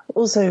 Yeah.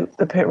 Also,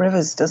 the Pitt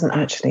Rivers doesn't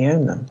actually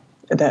own them.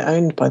 They're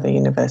owned by the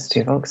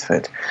University of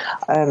Oxford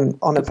on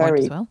Good a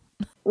very... well.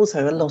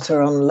 Also, a lot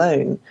are on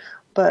loan.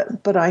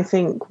 But I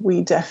think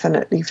we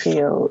definitely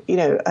feel,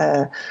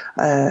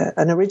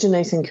 an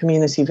originating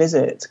community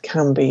visit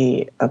can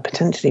be a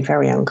potentially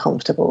very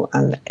uncomfortable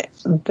and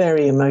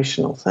very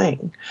emotional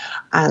thing.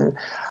 And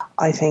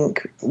I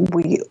think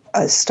we,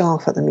 as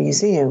staff at the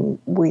museum,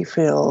 we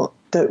feel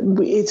that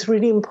it's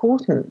really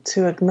important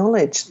to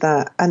acknowledge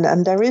that,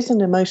 and there is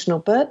an emotional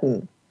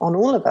burden on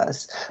all of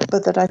us,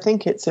 but that I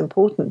think it's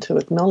important to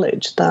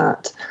acknowledge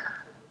that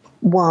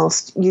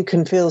whilst you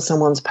can feel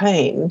someone's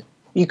pain,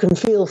 you can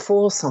feel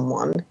for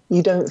someone,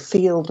 you don't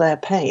feel their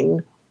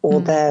pain or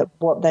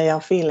what they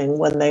are feeling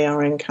when they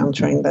are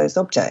encountering those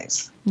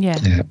objects. Yeah,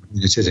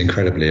 it is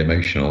incredibly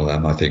emotional,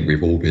 and I think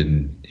we've all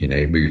been,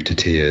 moved to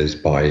tears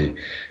by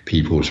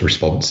people's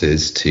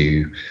responses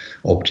to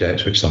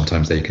objects which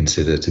sometimes they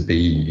consider to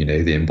be,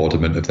 the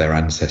embodiment of their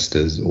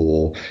ancestors,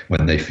 or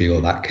when they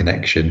feel that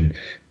connection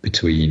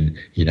between,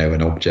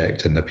 an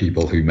object and the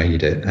people who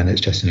made it. And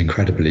it's just an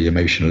incredibly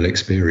emotional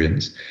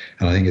experience.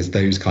 And I think it's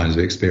those kinds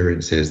of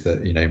experiences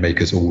that,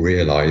 make us all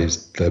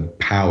realize the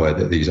power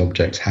that these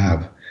objects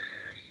have.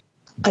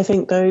 I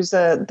think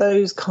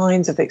those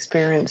kinds of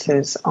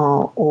experiences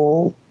are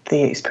all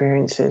the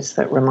experiences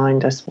that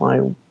remind us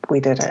why we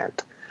did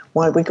it,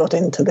 why we got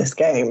into this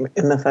game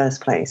in the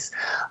first place.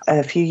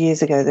 A few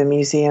years ago, the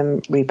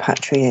museum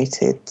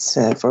repatriated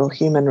several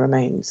human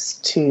remains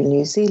to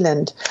New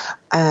Zealand,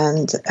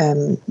 and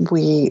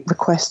we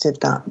requested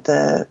that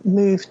the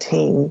MOVE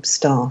team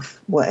staff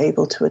were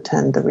able to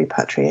attend the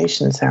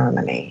repatriation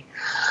ceremony.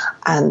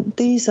 And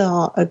these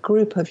are a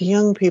group of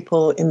young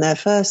people in their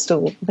first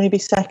or maybe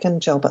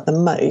second job at the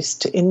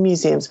most in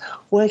museums,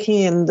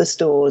 working in the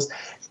stores,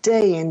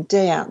 day in,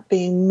 day out,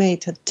 being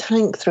made to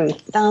tank through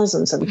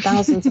thousands and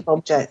thousands of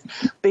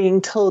objects,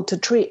 being told to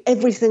treat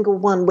every single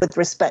one with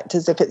respect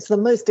as if it's the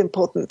most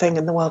important thing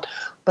in the world.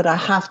 But I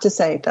have to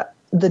say that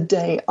the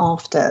day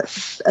after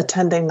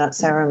attending that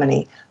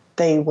ceremony,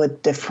 they were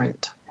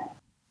different.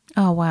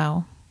 Oh,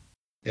 wow.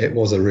 It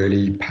was a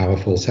really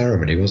powerful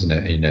ceremony, wasn't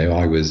it?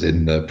 I was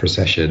in the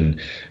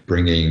procession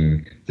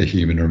bringing the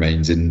human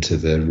remains into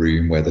the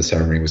room where the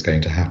ceremony was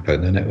going to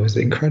happen, and it was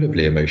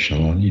incredibly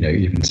emotional. And,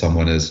 even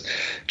someone as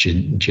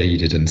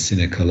jaded and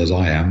cynical as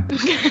I am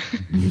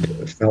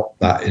felt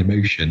that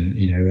emotion,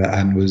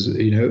 and was,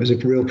 it was a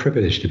real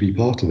privilege to be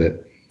part of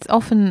it. It's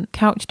often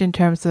couched in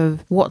terms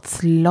of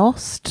what's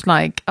lost,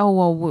 like, oh,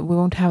 well, we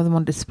won't have them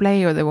on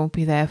display or they won't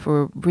be there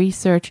for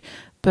research.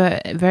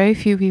 But very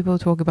few people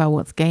talk about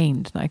what's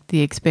gained, like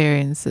the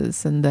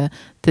experiences and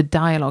the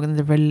dialogue and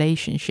the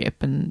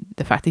relationship and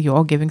the fact that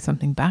you're giving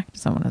something back to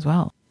someone as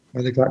well.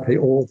 Well, exactly.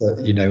 Or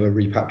that, a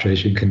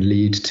repatriation can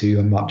lead to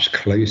a much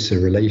closer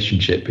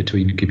relationship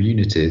between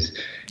communities.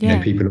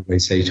 People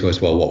always say to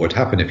us, well, what would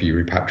happen if you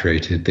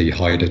repatriated the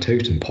Haida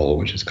totem pole,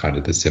 which is kind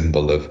of the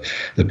symbol of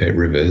the Pitt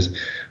Rivers?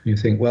 You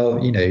think, well,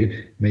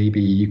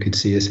 maybe you could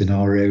see a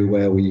scenario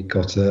where we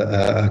got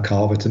a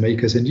carver to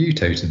make us a new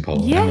totem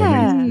pole. Yeah.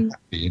 How amazing would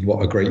that be? And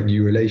what a great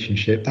new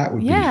relationship that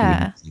would be.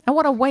 Yeah. And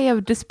what a way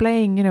of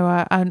displaying,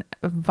 a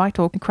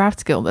vital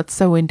craft skill that's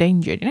so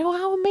endangered.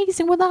 How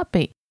amazing would that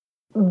be?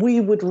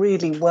 We would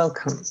really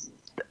welcome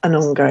an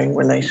ongoing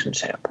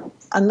relationship.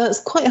 And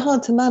that's quite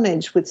hard to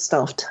manage with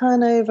staff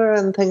turnover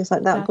and things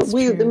like that. But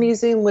we at the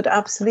museum would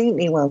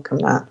absolutely welcome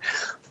that.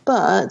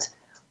 But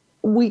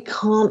we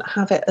can't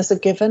have it as a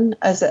given,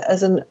 as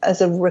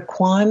a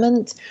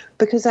requirement,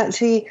 because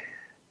actually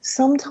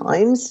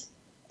sometimes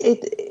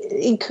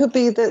it could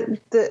be that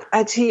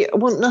actually I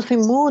want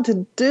nothing more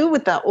to do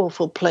with that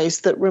awful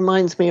place that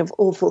reminds me of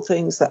awful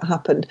things that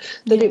happened.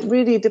 That it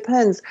really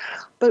depends.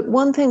 But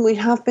one thing we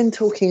have been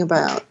talking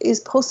about is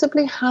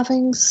possibly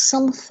having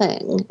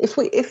something.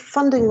 If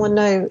funding were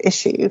no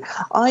issue,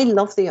 I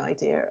love the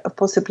idea of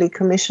possibly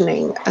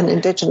commissioning an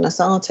Indigenous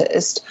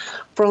artist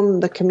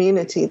from the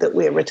community that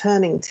we're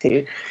returning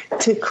to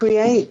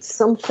create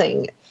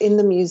something in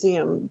the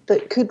museum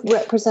that could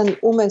represent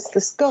almost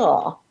the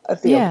scar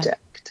of the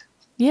object.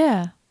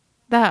 Yeah,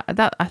 that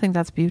I think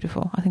that's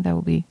beautiful. I think that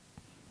will be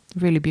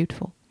really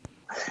beautiful.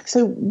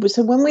 So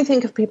when we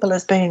think of people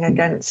as being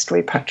against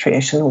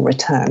repatriation or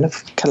return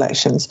of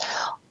collections,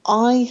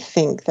 I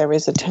think there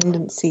is a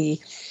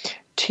tendency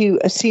to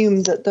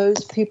assume that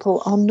those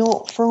people are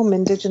not from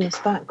Indigenous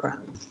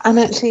backgrounds. And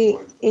actually,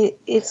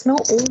 it's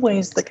not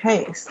always the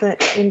case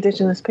that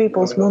Indigenous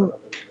peoples want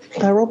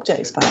their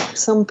objects back.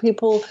 Some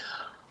people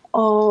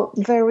are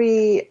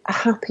very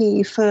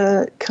happy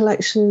for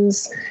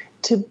collections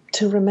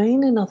to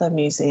remain in other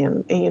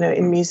museums,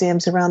 in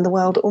museums around the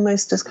world,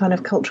 almost as kind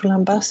of cultural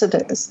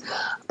ambassadors.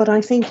 But I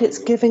think it's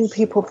giving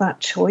people that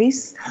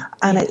choice,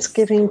 and it's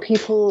giving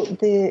people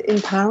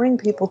empowering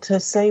people to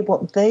say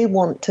what they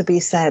want to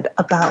be said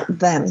about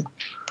them.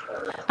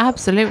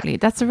 Absolutely.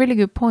 That's a really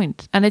good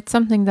point. And it's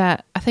something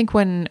that I think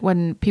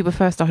when people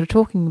first started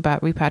talking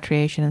about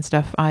repatriation and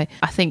stuff, I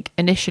think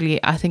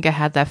initially, I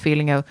had that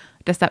feeling of,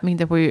 does that mean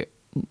that we're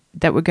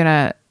going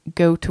to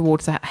go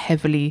towards that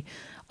heavily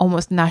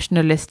almost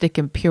nationalistic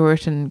and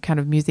Puritan kind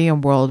of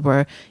museum world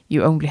where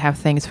you only have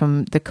things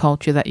from the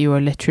culture that you are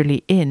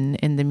literally in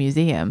the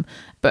museum?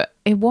 But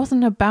it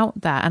wasn't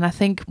about that. And I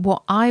think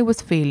what I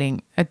was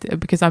feeling,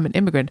 because I'm an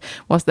immigrant,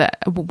 was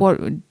that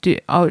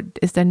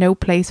is there no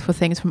place for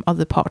things from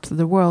other parts of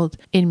the world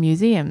in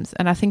museums?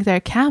 And I think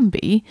there can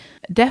be,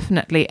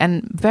 definitely,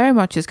 and very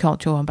much as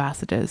cultural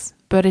ambassadors.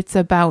 But it's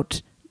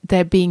about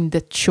there being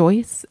the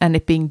choice, and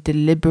it being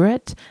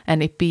deliberate,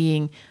 and it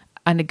being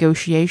a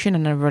negotiation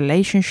and a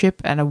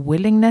relationship and a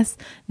willingness,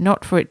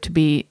 not for it to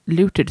be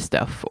looted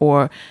stuff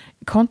or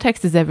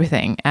context is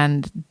everything,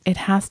 and it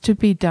has to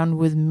be done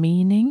with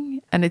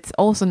meaning. And it's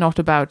also not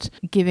about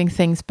giving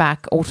things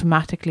back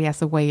automatically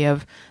as a way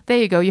of, there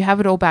you go, you have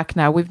it all back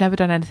now. We've never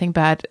done anything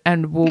bad,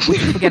 and we'll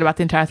just forget about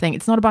the entire thing.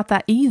 It's not about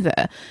that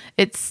either.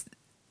 It's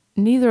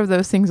neither of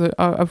those things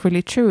are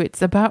really true.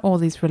 It's about all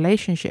these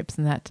relationships,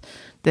 and that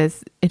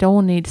it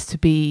all needs to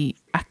be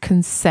a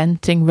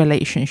consenting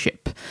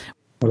relationship.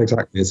 Well,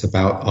 exactly. It's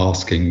about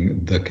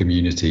asking the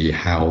community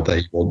how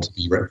they want to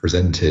be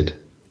represented.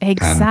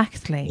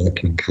 Exactly. And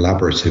working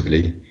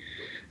collaboratively,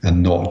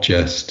 and not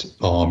just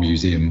our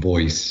museum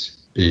voice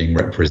being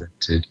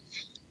represented.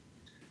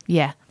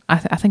 Yeah, I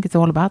think it's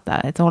all about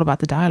that. It's all about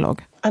the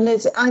dialogue. And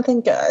I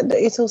think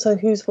it's also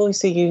whose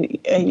voice are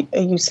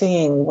you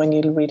seeing when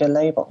you read a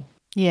label?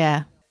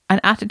 Yeah.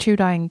 An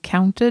attitude I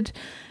encountered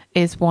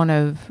is one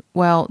of,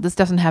 well, this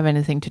doesn't have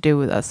anything to do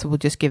with us, so we'll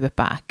just give it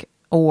back.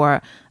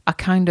 Or a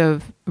kind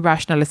of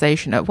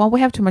rationalization of, well, we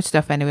have too much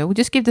stuff anyway, we'll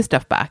just give the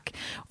stuff back.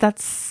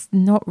 That's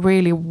not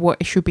really what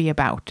it should be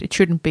about. It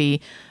shouldn't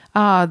be,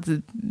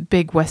 the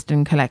big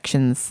Western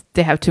collections,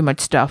 they have too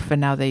much stuff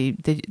and now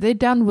they're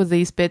done with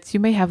these bits, you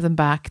may have them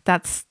back.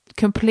 That's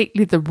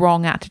completely the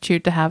wrong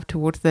attitude to have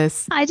towards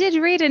this. I did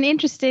read an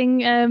interesting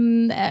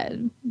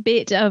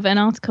bit of an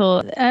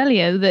article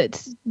earlier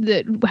that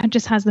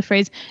just has the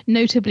phrase,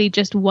 notably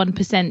just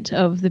 1%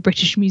 of the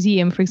British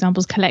Museum, for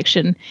example's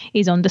collection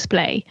is on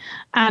display.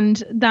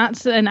 And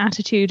that's an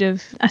attitude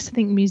of, I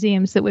think,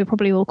 museums that we're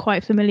probably all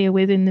quite familiar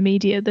with in the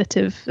media that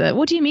have,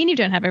 what do you mean you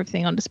don't have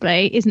everything on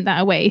display? Isn't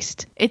that a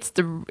waste? It's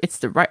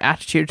the right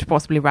attitude to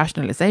possibly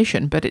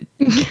rationalization, but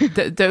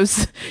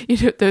those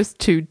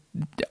two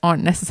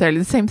aren't necessarily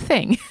the same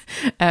thing.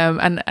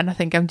 And I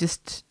think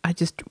I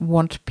just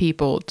want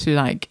people to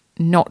like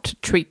not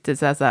treat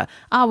this as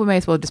we may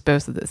as well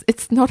dispose of this.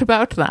 It's not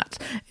about that.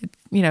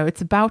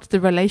 It's about the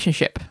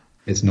relationship.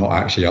 It's not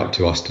actually up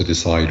to us to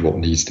decide what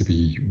needs to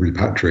be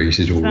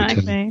repatriated or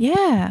returned.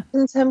 Yeah.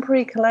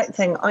 Contemporary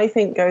collecting, I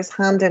think, goes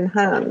hand in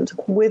hand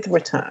with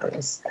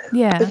returns.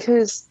 Yeah.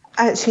 Because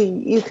actually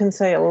you can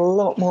say a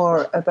lot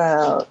more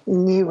about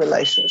new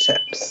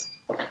relationships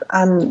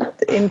and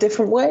in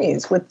different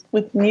ways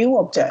with new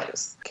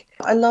objects.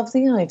 I love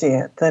the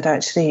idea that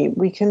actually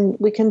we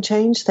can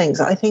change things.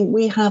 I think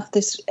we have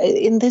this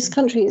in this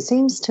country. It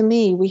seems to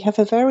me we have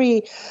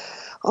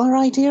our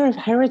idea of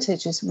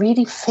heritage is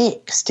really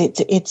fixed.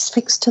 It's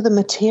fixed to the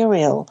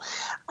material,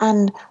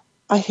 and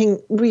I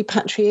think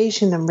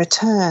repatriation and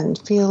return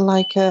feel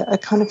like a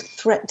kind of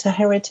threat to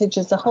heritage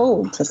as a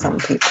whole to some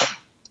people.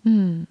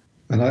 Mm.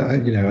 And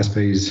I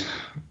suppose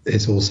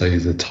it's also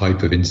the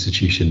type of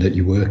institution that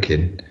you work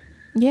in.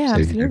 Yeah,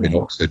 so, absolutely. In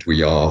Oxford,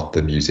 we are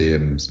the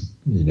museums,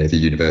 the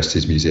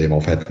university's Museum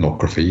of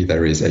Ethnography.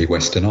 There is a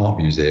Western Art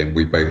Museum.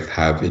 We both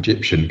have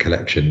Egyptian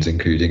collections,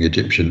 including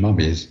Egyptian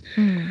mummies.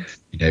 Mm.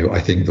 I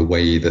think the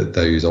way that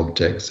those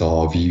objects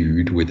are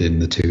viewed within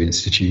the two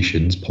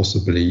institutions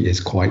possibly is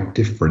quite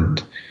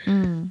different.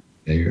 Mm.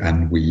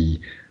 And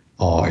we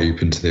are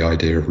open to the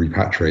idea of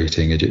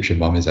repatriating Egyptian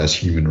mummies as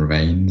human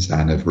remains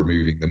and of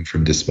removing them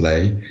from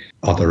display.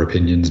 Other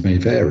opinions may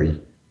vary.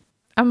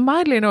 I'm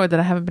mildly annoyed that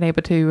I haven't been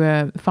able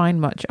to find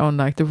much on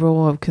like the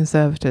role of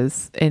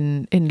conservators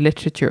in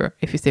literature,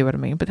 if you see what I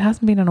mean. But there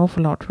hasn't been an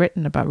awful lot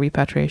written about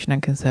repatriation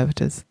and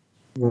conservators.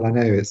 Well, I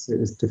know it's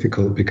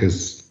difficult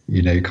because,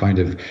 kind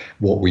of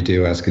what we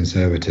do as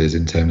conservators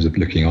in terms of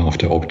looking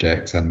after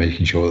objects and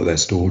making sure that they're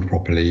stored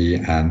properly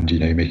and,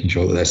 making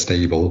sure that they're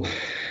stable.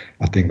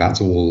 I think that's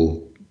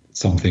all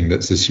something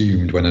that's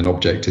assumed when an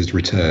object is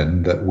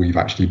returned, that we've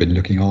actually been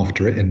looking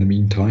after it in the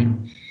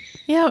meantime.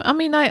 Yeah, I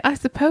mean, I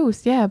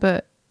suppose, yeah,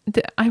 but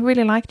I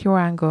really liked your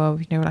angle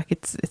of,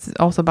 it's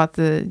also about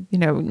the,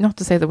 not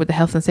to say that with the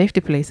health and safety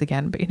police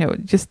again, but,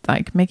 just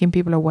like making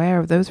people aware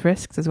of those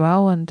risks as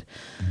well. And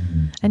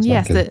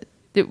Exactly. Yes,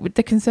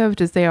 the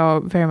conservators, they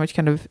are very much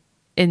kind of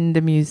in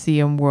the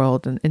museum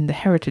world and in the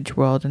heritage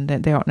world, and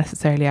they aren't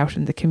necessarily out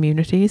in the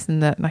communities,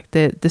 and that like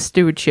the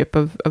stewardship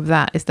of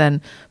that is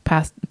then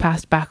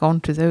passed back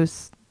onto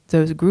those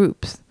those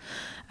groups.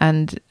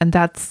 And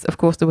that's, of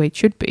course, the way it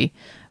should be.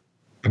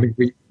 I mean,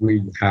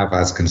 we have,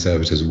 as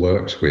conservators,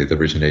 worked with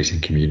originating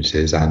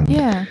communities and,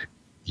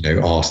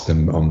 asked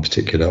them on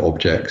particular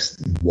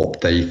objects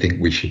what they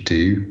think we should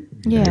do.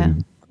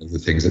 One of the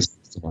things that's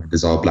to mind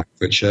is our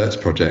Blackfoot Shirts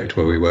project,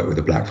 where we work with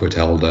a Blackfoot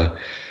elder.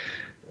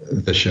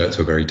 The shirts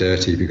were very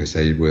dirty because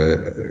they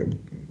were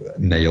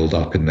nailed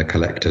up in the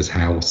collector's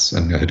house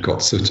and had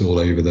got soot all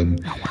over them.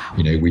 Oh,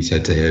 wow. We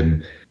said to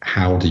him,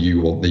 how do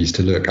you want these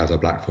to look as a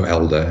Blackfoot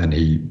elder? And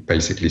he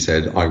basically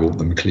said, I want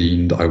them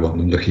cleaned. I want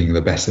them looking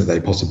the best that they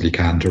possibly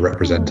can to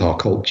represent our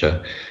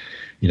culture.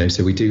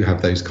 So we do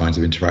have those kinds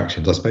of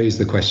interactions. I suppose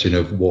the question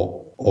of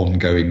what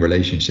ongoing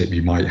relationship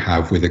you might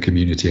have with a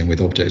community and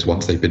with objects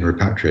once they've been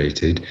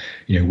repatriated,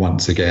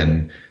 once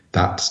again,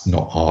 that's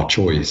not our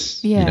choice.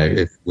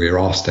 If we're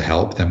asked to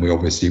help, then we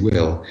obviously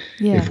will.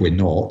 If we're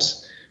not,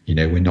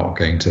 we're not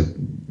going to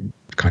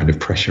kind of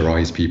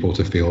pressurize people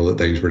to feel that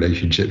those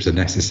relationships are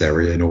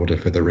necessary in order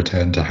for the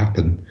return to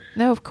happen.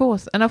 No, of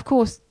course. And of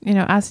course,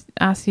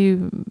 as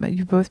you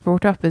both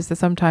brought up, is that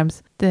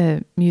sometimes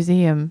the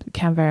museum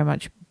can very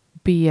much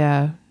be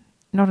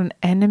not an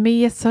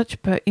enemy as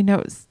such, but,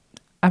 it's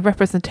a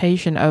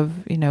representation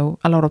of,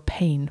 a lot of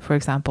pain, for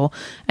example.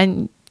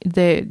 And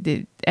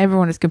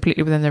everyone is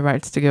completely within their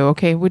rights to go,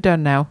 okay, we're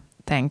done now.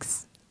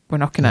 Thanks. We're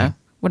not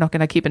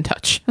gonna keep in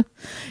touch.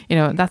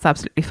 That's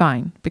absolutely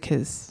fine,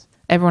 because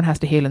everyone has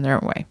to heal in their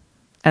own way.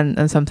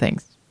 And some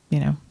things,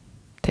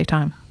 take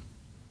time.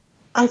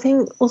 I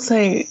think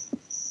also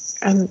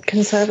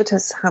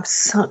conservators have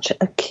such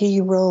a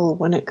key role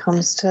when it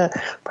comes to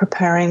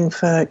preparing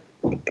for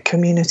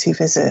community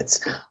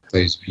visits.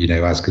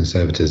 As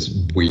conservators,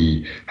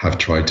 we have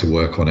tried to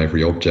work on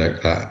every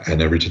object that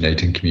an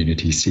originating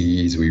community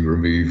sees. We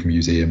remove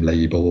museum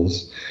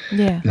labels.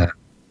 Yeah.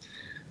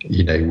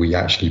 We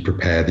actually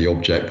prepare the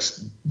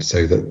objects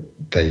so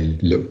that they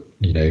look,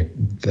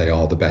 they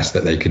are the best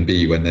that they can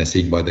be when they're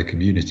seen by the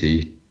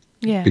community.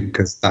 Yeah.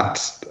 Because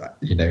that's,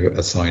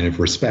 a sign of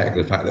respect.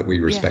 The fact that we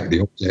respect the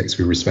objects,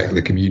 we respect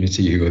the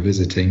community who are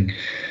visiting.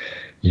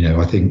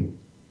 I think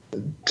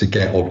to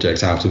get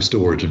objects out of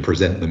storage and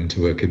present them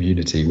to a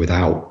community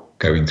without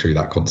going through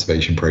that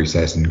conservation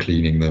process and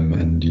cleaning them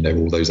and,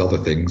 all those other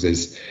things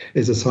is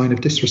a sign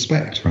of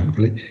disrespect,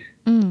 frankly.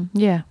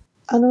 Yeah.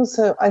 And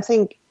also, I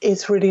think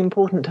it's really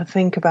important to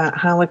think about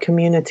how a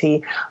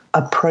community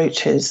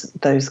approaches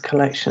those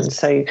collections.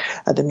 So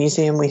at the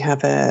museum, we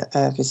have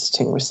a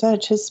visiting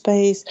researchers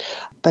space,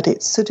 but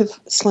it's sort of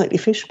slightly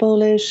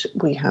fishbowl-ish.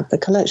 We have the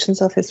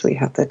collections office, we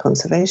have the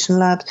conservation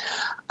lab.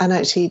 And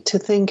actually to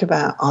think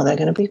about, are there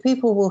going to be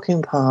people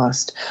walking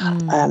past?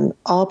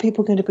 Are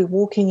people going to be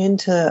walking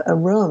into a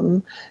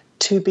room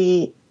to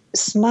be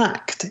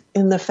smacked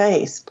in the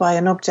face by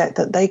an object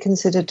that they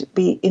consider to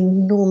be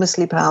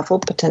enormously powerful,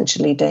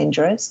 potentially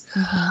dangerous?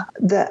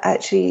 That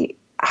actually,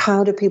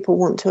 how do people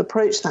want to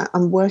approach that?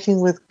 And working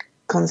with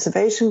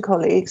conservation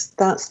colleagues,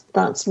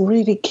 that's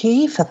really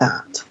key for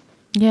that.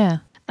 Yeah.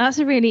 That's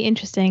a really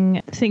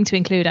interesting thing to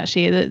include,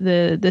 actually,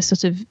 the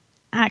sort of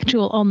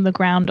actual on the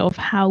ground of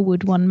how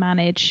would one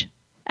manage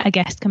a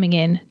guest coming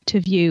in to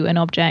view an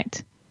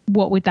object.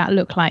 What would that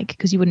look like?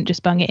 Because you wouldn't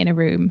just bung it in a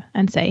room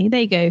and say,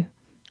 there you go,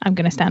 I'm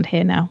going to stand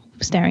here now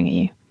staring at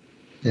you.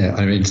 Yeah,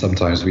 I mean,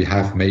 sometimes we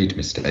have made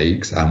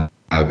mistakes and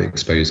have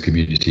exposed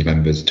community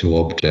members to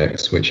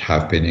objects which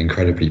have been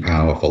incredibly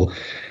powerful.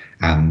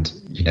 And,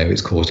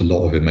 it's caused a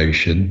lot of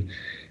emotion.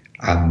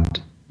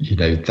 And,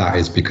 that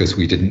is because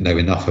we didn't know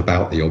enough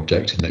about the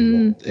object to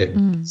know what it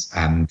was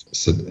and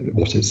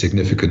what its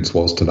significance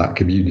was to that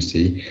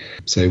community.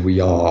 So we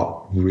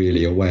are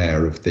really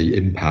aware of the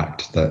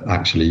impact that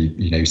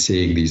actually,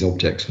 seeing these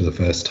objects for the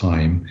first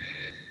time,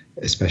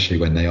 especially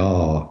when they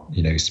are,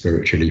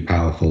 spiritually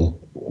powerful,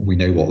 we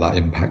know what that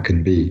impact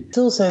can be. It's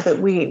also that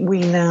we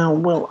now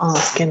will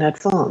ask in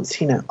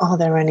advance, are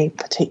there any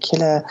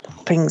particular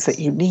things that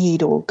you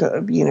need, or,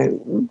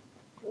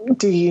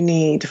 do you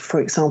need,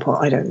 for example,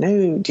 I don't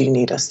know, do you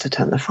need us to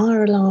turn the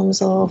fire alarms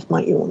off?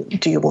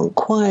 Do you want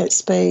quiet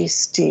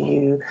space?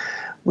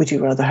 Would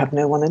you rather have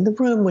no one in the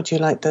room? Would you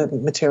like the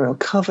material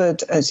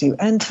covered as you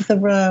enter the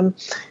room?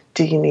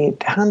 Do you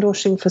need hand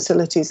washing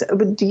facilities?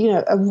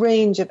 A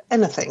range of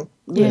anything.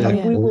 We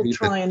will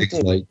try and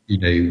do. Like,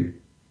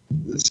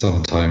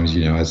 sometimes,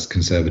 as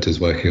conservators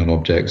working on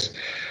objects,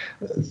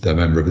 the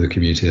member of the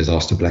community is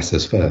asked to bless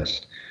us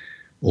first.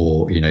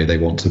 Or, they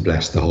want to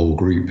bless the whole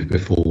group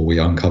before we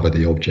uncover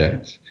the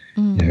object.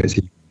 It's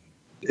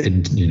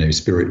in,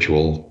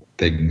 spiritual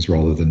things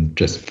rather than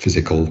just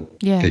physical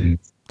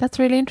things. That's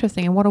really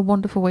interesting, and what a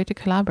wonderful way to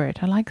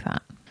collaborate. I like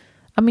that.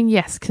 I mean,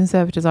 yes,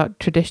 conservators are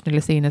traditionally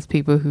seen as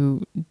people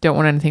who don't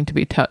want anything to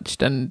be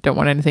touched and don't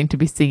want anything to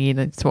be seen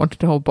and just want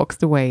it all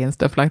boxed away and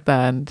stuff like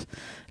that and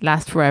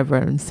last forever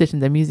and sit in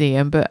the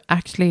museum. But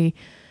actually,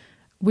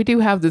 we do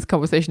have this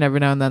conversation every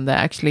now and then that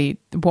actually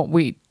what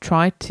we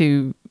try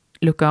to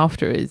look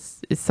after is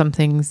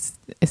something's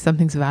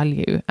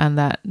value, and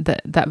that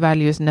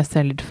value isn't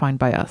necessarily defined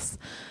by us.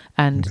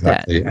 And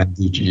exactly. And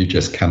you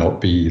just cannot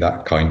be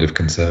that kind of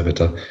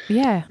conservator.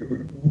 Yeah.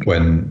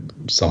 When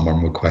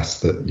someone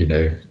requests that,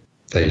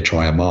 they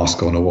try a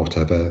mask on or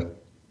whatever,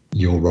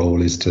 your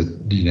role is to,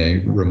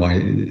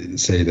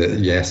 say that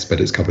yes,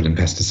 but it's covered in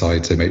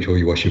pesticides, so make sure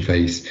you wash your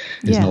face.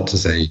 It's not to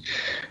say,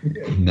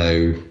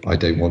 no, I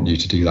don't want you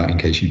to do that in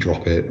case you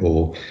drop it.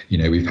 Or,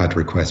 we've had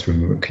requests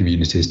from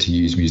communities to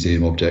use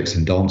museum objects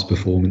in dance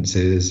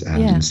performances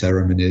and in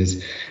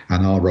ceremonies.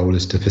 And our role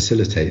is to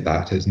facilitate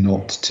that. It's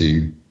not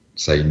to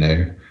say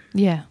no.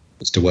 Yeah.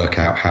 It's to work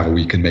out how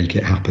we can make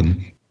it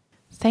happen.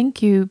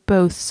 Thank you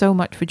both so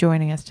much for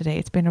joining us today.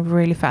 It's been a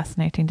really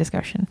fascinating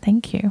discussion.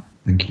 Thank you.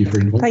 Thank you for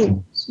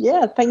inviting us.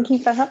 Thank you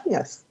for having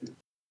us.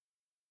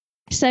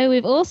 So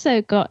we've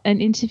also got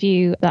an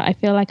interview that I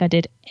feel like I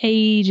did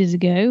ages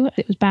ago.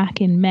 It was back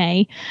in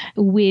May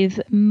with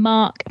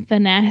Mark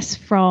Finesse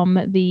from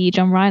the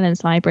John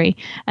Rylands Library.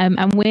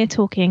 And we're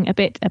talking a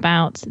bit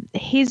about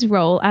his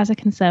role as a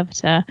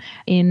conservator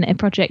in a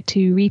project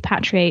to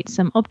repatriate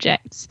some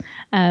objects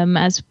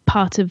as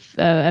part of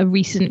a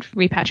recent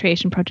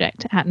repatriation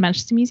project at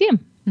Manchester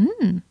Museum.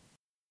 Mm.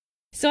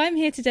 So I'm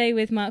here today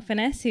with Mark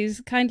Finesse,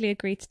 who's kindly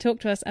agreed to talk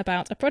to us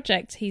about a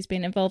project he's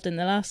been involved in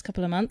the last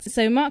couple of months.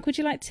 So Mark, would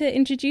you like to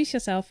introduce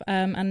yourself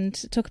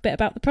and talk a bit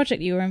about the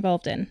project you were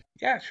involved in?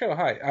 Yeah, sure.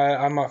 Hi,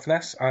 I'm Mark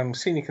Finesse. I'm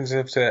Senior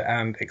Conservator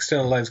and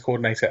External Loans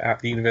Coordinator at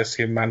the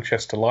University of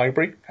Manchester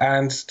Library.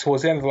 And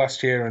towards the end of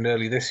last year and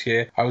early this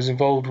year, I was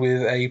involved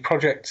with a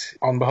project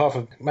on behalf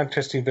of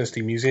Manchester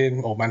University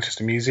Museum, or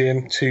Manchester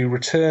Museum, to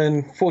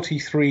return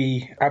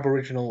 43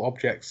 Aboriginal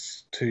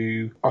objects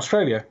to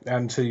Australia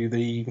and to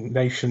the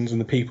nations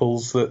and the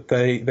peoples that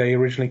they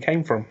originally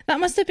came from. That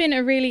must have been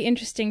a really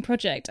interesting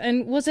project.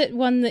 And was it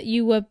one that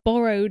you were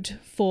borrowed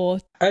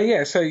for?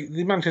 Yeah, so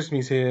the Manchester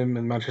Museum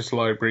and Manchester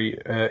Library,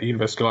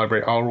 University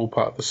Library, are all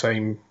part of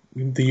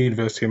the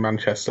University of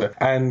Manchester.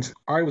 And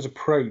I was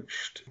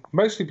approached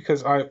mostly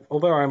because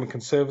although I'm a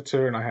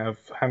conservator and I have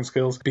hand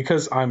skills,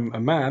 because I'm a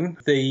man,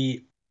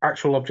 the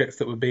actual objects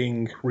that were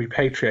being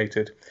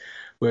repatriated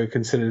were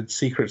considered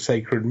secret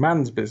sacred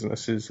man's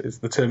business is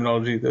the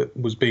terminology that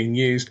was being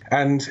used.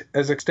 And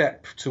as a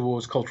step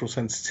towards cultural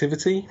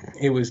sensitivity,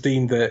 it was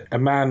deemed that a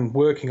man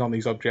working on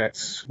these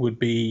objects would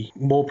be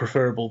more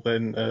preferable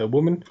than a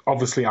woman.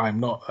 Obviously, I'm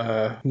not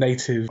a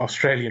native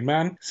Australian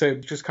man, so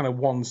just kind of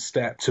one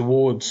step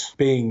towards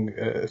being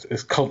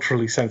as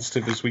culturally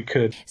sensitive as we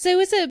could. So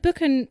as a book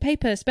and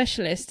paper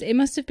specialist, it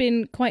must have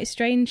been quite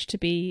strange to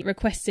be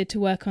requested to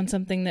work on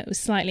something that was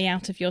slightly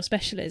out of your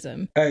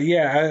specialism.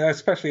 Yeah,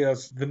 especially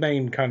as the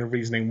main kind of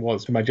reasoning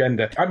was my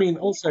gender. I mean,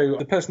 also,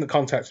 the person that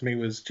contacted me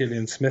was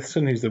Gillian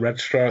Smithson, who's the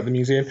registrar at the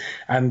museum,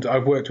 and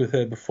I've worked with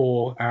her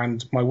before,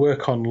 and my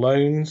work on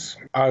loans,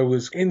 I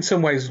was in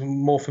some ways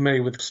more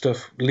familiar with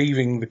stuff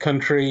leaving the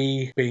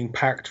country, being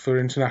packed for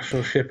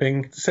international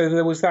shipping, so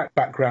there was that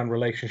background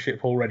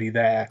relationship already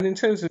there. And in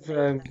terms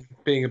of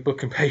being a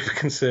book and paper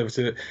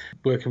conservator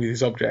working with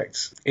these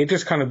objects, it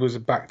just kind of was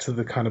back to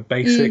the kind of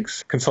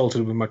basics.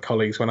 Consulted with my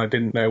colleagues when I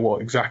didn't know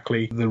what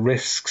exactly the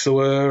risks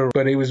were,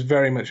 but it was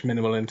very much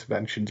minimal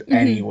interventions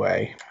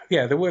anyway.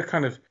 Yeah, there were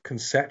kind of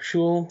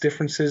conceptual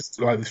differences,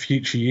 like the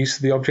future use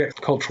of the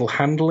object, cultural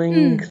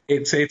handling.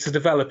 It's a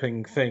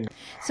developing thing.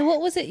 So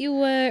what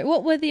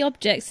were the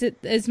objects,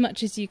 as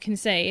much as you can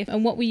say,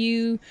 and what were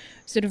you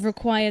sort of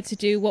required to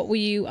do? What were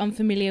you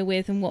unfamiliar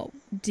with, and what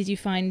did you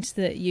find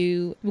that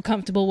you were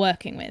comfortable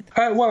working with?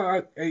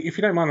 Well, if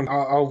you don't mind,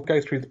 I'll go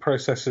through the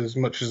process as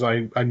much as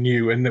I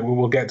knew, and then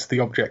we'll get to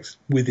the objects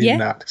within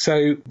that.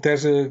 So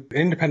there's an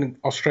independent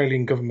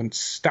Australian government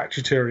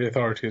statutory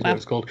authority, is what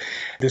it's called.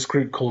 This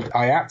group called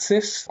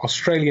IATSIS,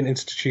 Australian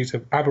Institute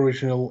of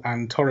Aboriginal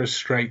and Torres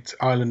Strait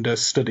Islander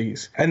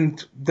Studies.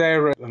 And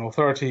they're an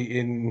authority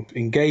in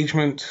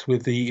engagement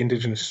with the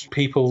Indigenous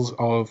peoples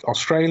of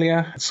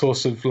Australia, a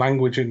source of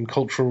language and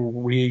cultural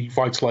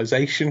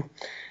revitalisation,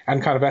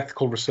 and kind of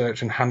ethical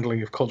research and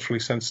handling of culturally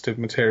sensitive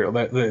material.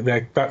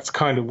 That's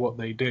kind of what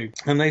they do.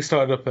 And they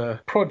started up a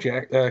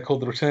project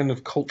called the Return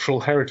of Cultural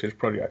Heritage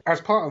Project.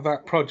 As part of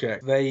that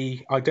project,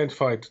 they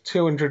identified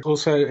 200 or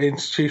so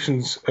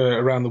institutions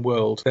around the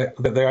world that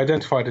they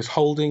identified as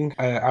holding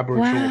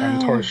Aboriginal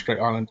and Torres Strait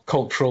Island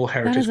cultural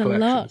heritage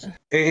collections.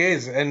 It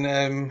is,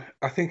 and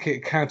I think it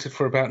accounted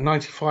for about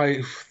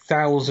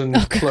 95,000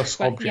 plus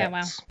objects. Yeah,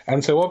 wow.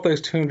 And so of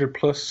those 200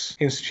 plus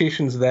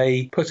institutions,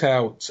 they put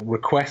out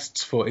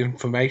requests for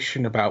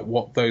information about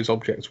what those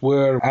objects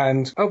were.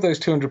 And of those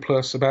 200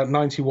 plus, about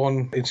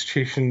 91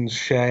 institutions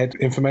shared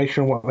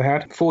information on what they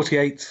had.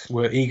 48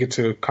 were eager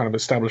to kind of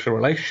establish a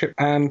relationship,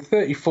 and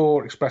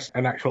 34 expressed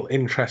an actual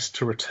interest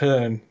to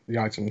return the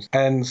items.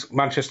 And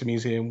Manchester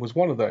Museum was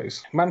one of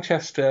those.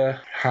 Manchester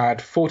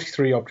had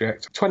 43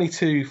 objects,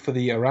 22 for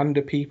the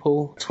Aranda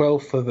people,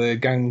 12 for the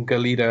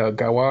Gangalida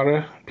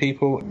Gawara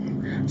people,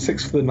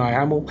 6 for the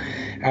Nyamal,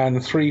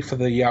 and 3 for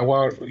the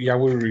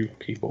Yawuru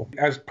people.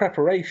 As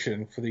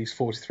preparation for these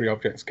 43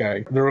 objects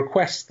going, the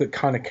request that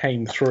kind of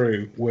came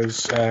through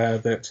was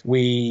that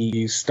we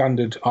use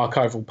standard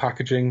archival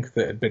packaging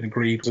that had been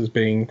agreed as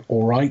being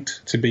all right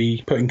to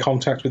be put in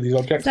contact with these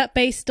objects. Is that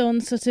based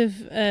on sort of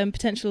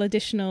potential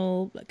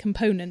additional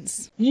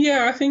components?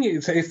 Yeah, I think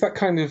it's that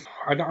kind of...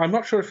 I'm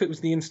not sure if it was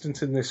the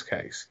instance in this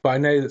case, but I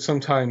know that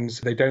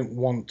sometimes they don't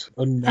want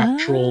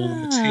unnatural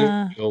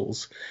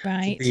materials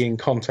to be in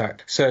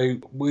contact. So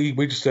we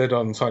just erred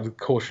on the side of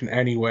caution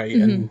anyway,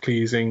 and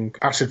using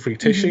acid-free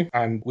tissue.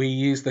 And we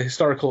used the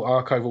historical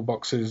archival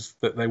boxes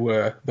that they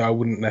were. Though I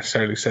wouldn't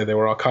necessarily say they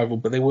were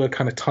archival, but they were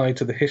kind of tied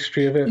to the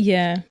history of it.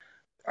 Yeah.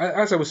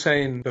 As I was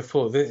saying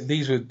before,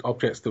 these were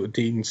objects that were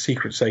deemed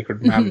secret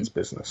sacred man's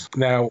business.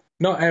 Now,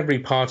 Not every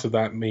part of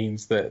that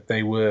means that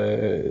they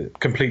were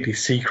completely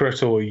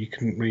secret or you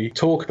couldn't really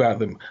talk about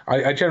them.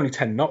 I generally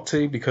tend not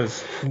to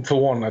because,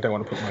 for one, I don't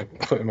want to put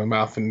my foot in my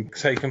mouth and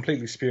say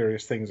completely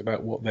spurious things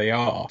about what they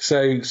are.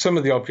 So some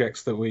of the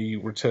objects that we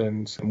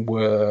returned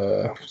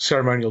were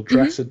ceremonial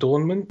dress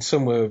adornment.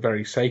 Some were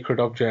very sacred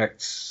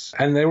objects,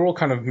 and they were all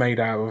kind of made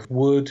out of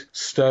wood,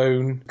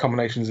 stone,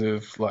 combinations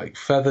of like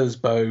feathers,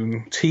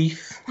 bone,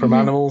 teeth from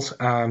animals,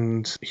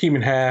 and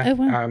human hair,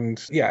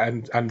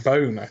 and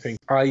bone, I think.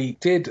 I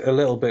did a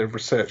little bit of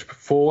research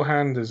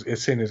beforehand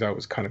as soon as I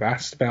was kind of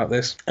asked about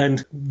this,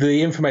 and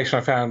the information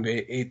I found,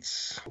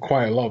 it's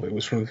quite a lot of it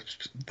was from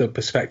the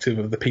perspective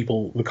of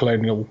the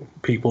colonial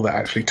people that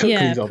actually took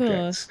these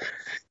objects.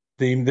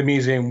 The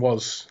museum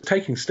was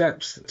taking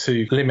steps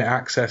to limit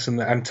access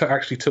and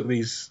actually took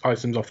these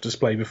items off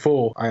display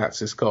before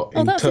IATSIS got in touch.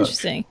 Oh, that's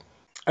interesting.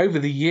 Over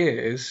the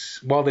years,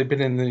 while they've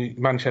been in the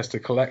Manchester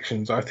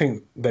collections, I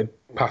think they'd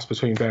passed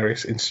between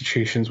various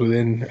institutions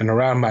within and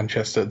around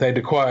Manchester. They'd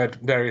acquired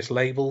various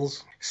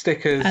labels,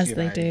 stickers, as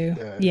they do,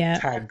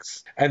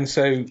 tags. And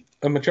so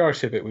a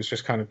majority of it was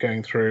just kind of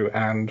going through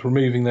and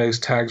removing those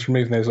tags,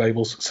 removing those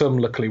labels. Some,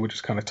 luckily, were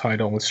just kind of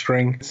tied on with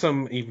string.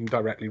 Some even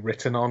directly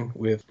written on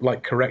with,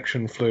 like,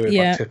 correction fluid,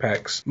 like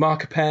Tipp-Ex.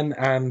 Marker pen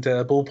and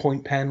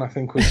ballpoint pen, I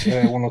think, was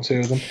one or two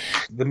of them.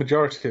 The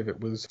majority of it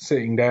was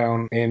sitting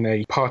down in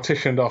a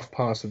partitioned-off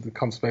part of the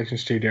conservation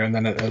studio and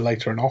then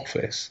later an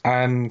office,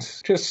 and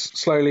just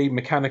slowly,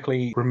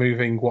 mechanically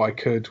removing what I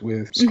could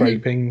with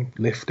scraping,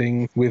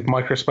 lifting, with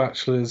micro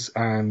spatulas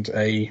and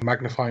a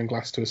magnifying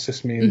glass to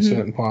assist me in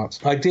certain parts.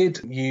 I did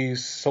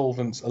use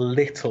solvents a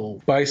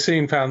little, but I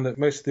soon found that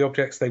most of the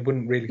objects, they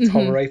wouldn't really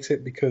tolerate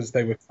it because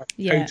they were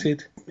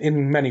coated.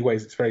 In many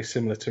ways, it's very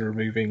similar to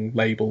removing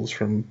labels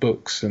from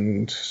books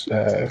and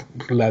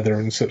leather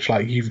and such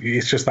like.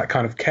 It's just that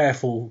kind of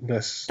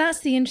carefulness. That's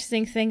the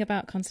interesting thing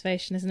about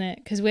conservation, isn't it?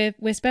 Because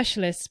we're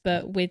specialists,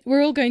 but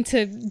we're all going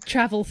to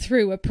travel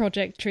through a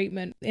project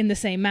treatment in the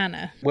same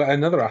manner. Well,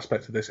 another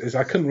aspect of this is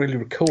I couldn't really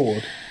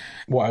record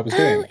what I was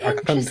doing. I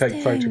couldn't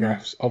take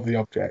photographs of the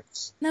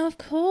objects. No, of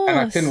course. And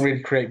I couldn't really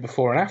create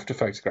before and after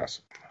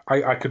photographs.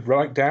 I could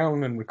write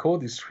down and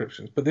record these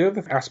descriptions, but the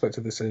other aspect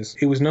of this is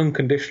it was an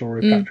unconditional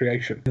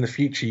repatriation. In the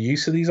future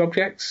use of these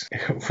objects,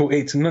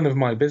 it's none of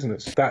my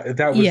business. That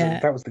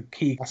was the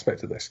key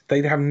aspect of this.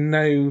 They'd have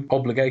no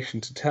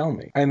obligation to tell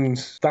me,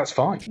 and that's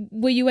fine.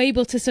 Were you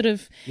able to sort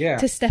of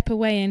to step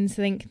away and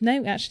think,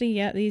 no, actually,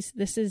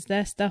 this is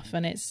their stuff,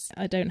 and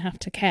I don't have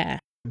to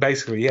care?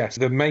 Basically, yes.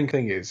 The main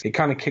thing is it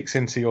kind of kicks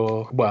into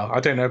your, well, I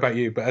don't know about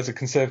you, but as a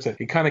conservator,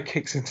 it kind of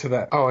kicks into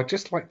that, I'd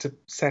just like to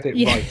set it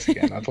right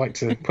again. I'd like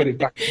to put it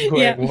back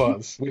where it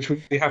was, which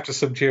we have to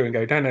subdue and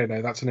go,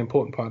 no, that's an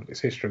important part of its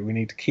history. We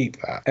need to keep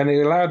that. And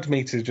it allowed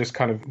me to just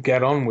kind of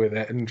get on with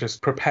it and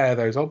just prepare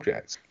those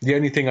objects. The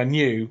only thing I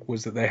knew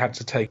was that they had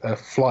to take a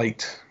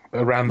flight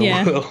around the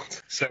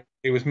world. So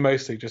it was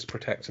mostly just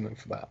protecting them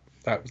for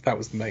that. That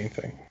was the main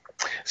thing.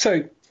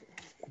 So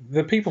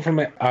the people from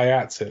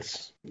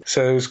IATSIS,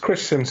 so it was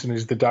Chris Simpson,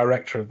 who's the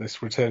director of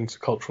this Return to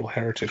Cultural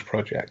Heritage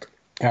project,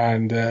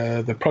 and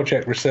the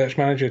project research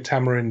manager,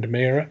 Tamarind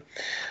Amira.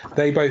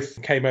 They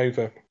both came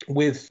over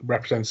with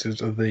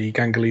representatives of the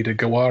Gangalida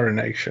Gawara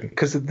Nation,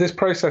 because this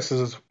process,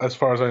 as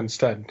far as I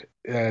understand,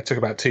 took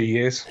about 2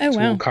 years to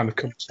all kind of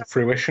come to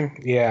fruition.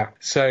 Yeah.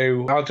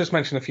 So I'll just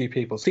mention a few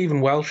people.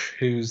 Stephen Welsh,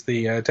 who's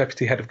the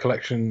Deputy Head of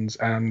Collections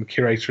and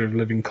Curator of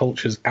Living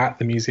Cultures at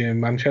the Museum in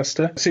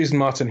Manchester. Susan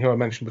Martin, who I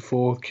mentioned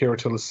before,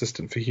 Curatorial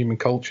Assistant for Human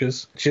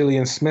Cultures.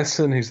 Gillian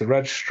Smithson, who's the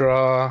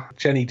Registrar.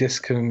 Jenny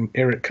Discombe,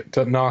 Eric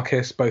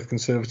Narkis, both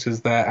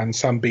conservators there, and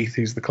Sam Beath,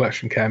 who's the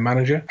Collection Care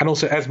Manager. And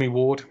also Esme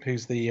Ward,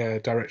 who's the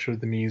Director of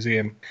the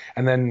Museum.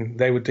 And then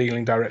they were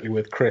dealing directly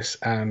with Chris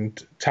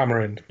and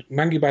Tamarind.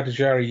 Mangi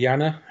Badajari Yana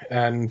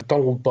and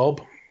Donald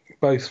Bob,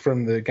 both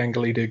from the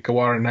Gangalida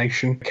Gawara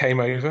Nation, came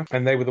over,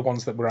 and they were the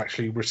ones that were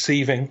actually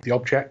receiving the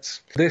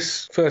objects.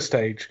 This first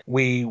stage,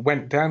 we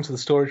went down to the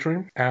storage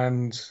room,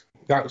 and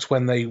that's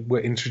when they were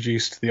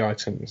introduced to the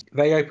items.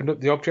 They opened up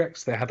the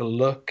objects, they had a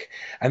look,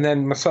 and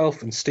then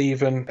myself and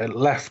Stephen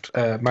left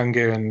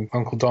Mangu and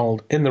Uncle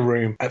Donald in the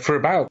room for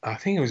about, I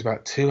think it was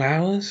about 2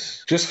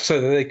 hours, just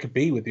so that they could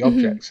be with the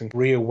objects and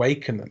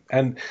reawaken them.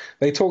 And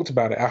they talked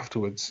about it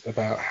afterwards,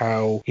 about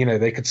how,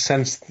 they could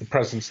sense the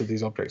presence of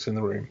these objects in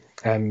the room,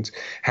 and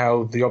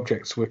how the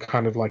objects were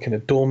kind of like in a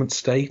dormant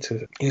state.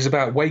 It was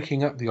about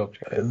waking up the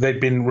object.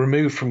 They'd been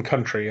removed from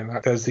country,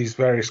 and there's these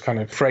various kind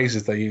of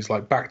phrases they use,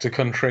 like back to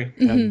country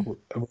and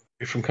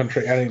from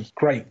country, and it was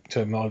great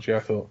terminology, I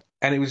thought.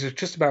 And it was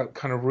just about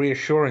kind of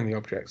reassuring the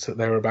objects that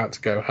they were about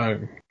to go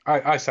home.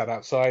 I sat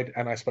outside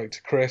and I spoke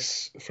to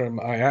Chris from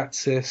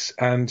IATSIS,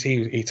 and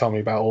he told me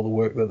about all the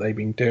work that they've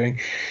been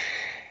doing.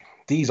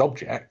 these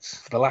objects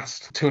for the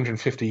last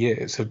 250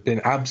 years have been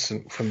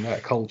absent from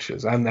their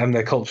cultures, and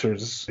their culture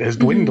has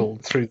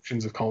dwindled through the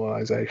actions of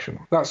colonization.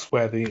 That's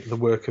where the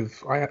work of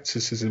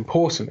IATSIS is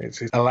important.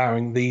 It's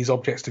allowing these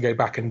objects to go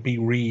back and be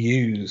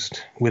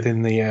reused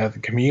within the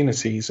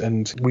communities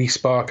and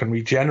re-spark and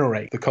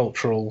regenerate the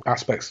cultural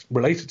aspects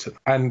related to them.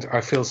 And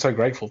I feel so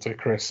grateful to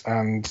Chris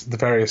and the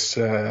various...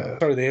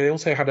 they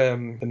also had the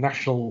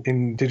National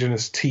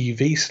Indigenous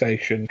TV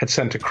station had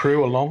sent a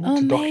crew along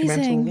to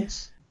document all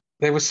this.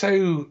 They were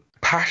so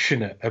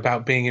passionate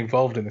about being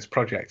involved in this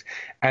project,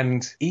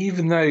 and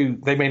even though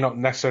they may not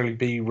necessarily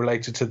be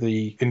related to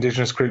the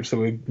Indigenous groups that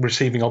were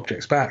receiving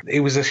objects back, it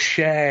was a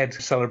shared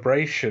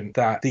celebration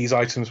that these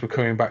items were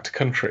coming back to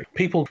country.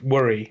 People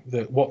worry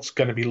that what's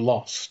going to be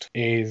lost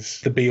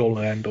is the be-all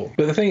and end-all,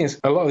 but the thing is,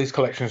 a lot of these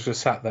collections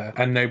just sat there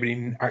and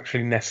nobody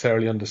actually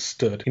necessarily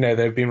understood.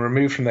 They've been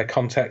removed from their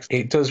context.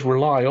 It does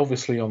rely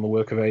obviously on the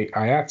work of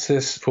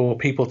IATSIS for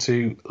people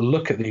to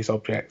look at these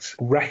objects,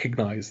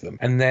 recognise them,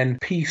 and then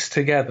piece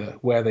together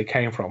where they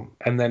came from,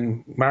 and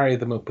then marry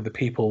them up with the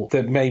people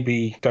that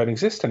maybe don't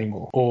exist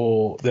anymore,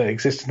 or that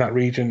exist in that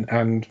region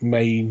and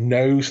may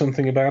know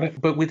something about it.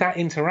 But with that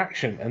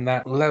interaction and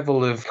that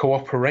level of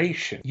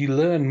cooperation, you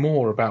learn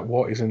more about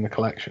what is in the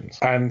collections,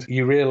 and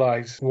you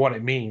realise what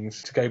it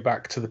means to go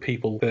back to the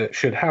people that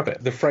should have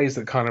it. The phrase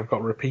that kind of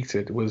got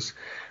repeated was,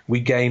 we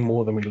gain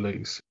more than we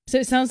lose. So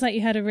it sounds like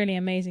you had a really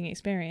amazing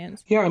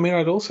experience. Yeah, I mean,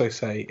 I'd also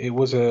say it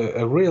was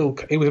a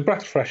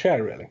breath of fresh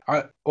air, really.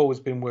 I've always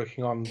been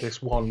working on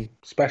this one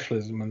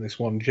specialism and this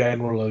one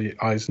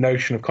generalised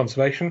notion of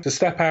conservation. To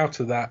step out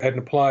of that and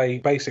apply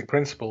basic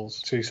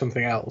principles to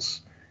something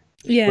else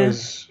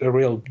was a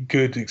real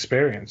good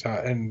experience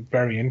and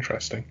very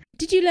interesting.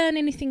 Did you learn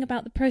anything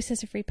about the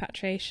process of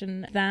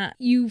repatriation that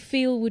you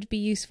feel would be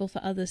useful for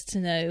others to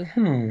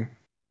know?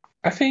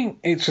 I think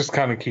it's just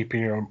kind of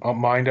keeping your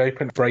mind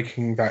open,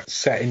 breaking that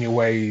set in your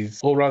ways,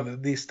 or rather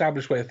the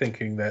established way of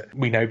thinking that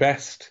we know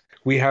best.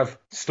 We have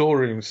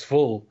storerooms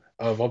full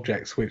of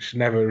objects which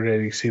never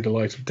really see the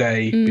light of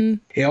day.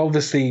 It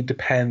obviously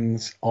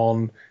depends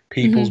on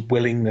people's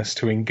willingness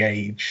to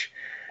engage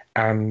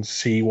and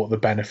see what the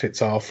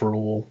benefits are for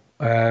all.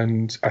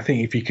 And I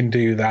think if you can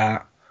do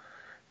that,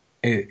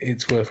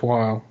 it's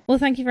worthwhile. Well,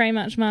 thank you very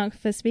much, Mark,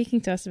 for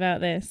speaking to us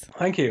about this.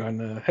 Thank you,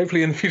 and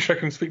hopefully in the future I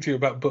can speak to you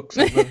about books.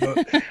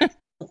 But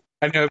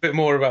I know a bit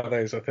more about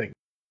those, I think.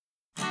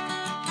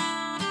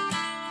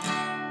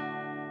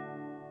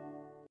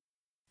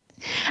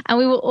 And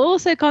we were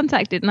also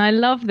contacted, and I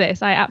love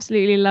this. I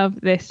absolutely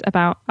love this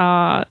about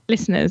our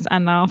listeners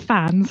and our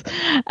fans.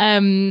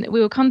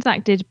 We were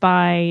contacted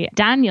by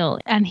Daniel,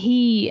 and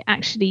he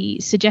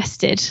actually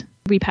suggested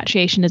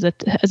repatriation as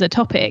a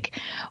topic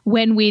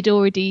when we'd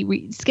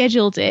already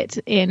scheduled it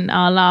in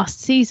our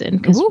last season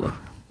because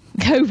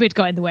COVID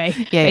got in the way,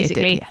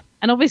 basically. Did,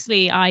 And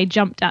obviously I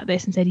jumped at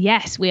this and said,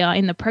 yes, we are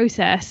in the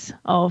process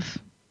of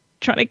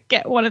trying to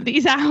get one of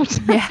these out.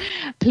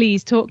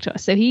 Please talk to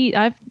us. So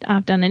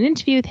I've done an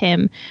interview with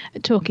him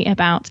talking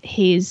about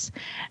his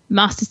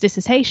master's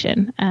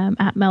dissertation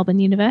at Melbourne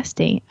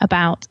University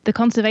about the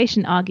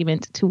conservation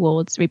argument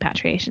towards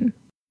repatriation.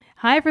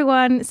 Hi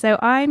everyone, so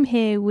I'm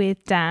here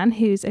with Dan,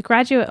 who's a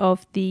graduate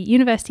of the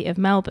University of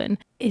Melbourne.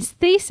 His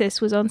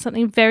thesis was on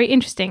something very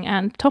interesting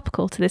and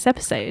topical to this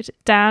episode.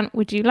 Dan,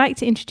 would you like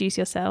to introduce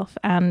yourself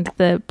and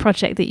the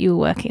project that you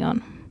were working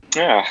on?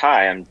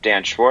 Hi, I'm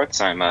Dan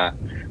Schwartz. I'm a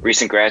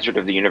recent graduate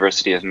of the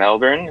University of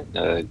Melbourne,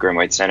 the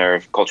Grimwade Centre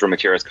of Cultural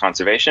Materials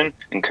Conservation,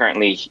 and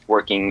currently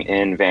working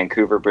in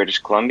Vancouver, British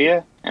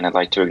Columbia. And I'd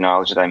like to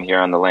acknowledge that I'm here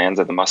on the lands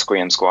of the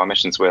Musqueam,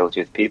 Squamish, and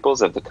Tsleil-Waututh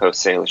peoples of the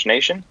Coast Salish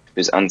Nation,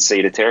 whose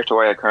unceded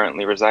territory I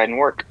currently reside and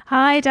work.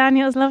 Hi,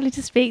 Daniel. It's lovely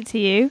to speak to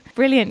you.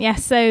 Brilliant.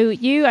 Yes, so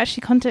you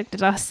actually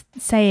contacted us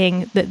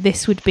saying that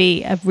this would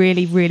be a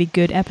really, really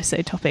good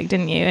episode topic,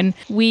 didn't you? And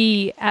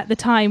we, at the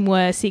time,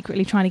 were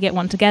secretly trying to get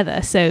one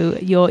together, so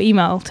your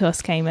email to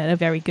us came at a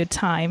very good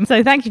time.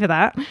 So thank you for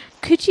that.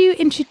 Could you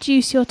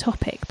introduce your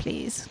topic,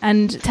 please,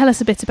 and tell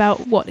us a bit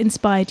about what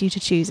inspired you to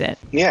choose it?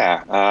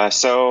 Yeah,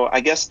 so I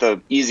guess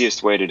the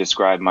easiest way to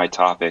describe my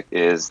topic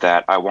is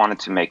that I wanted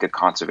to make a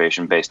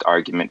conservation-based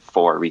argument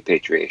for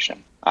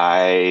repatriation.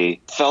 I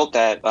felt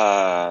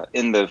that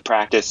in the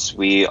practice,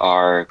 we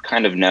are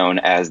kind of known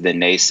as the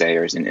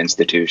naysayers in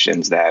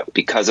institutions, that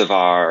because of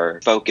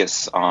our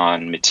focus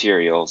on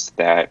materials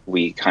that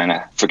we kind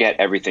of forget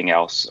everything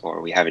else,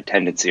 or we have a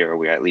tendency, or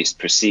we at least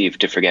perceive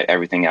to forget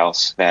everything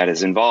else that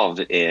is involved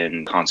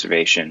in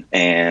conservation,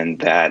 and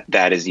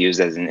that is used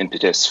as an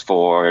impetus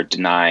for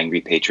denying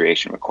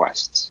repatriation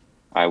requests.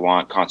 I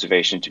want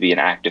conservation to be an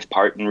active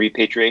part in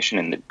repatriation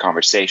and the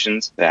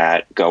conversations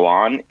that go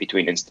on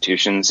between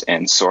institutions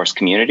and source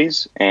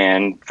communities,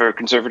 and for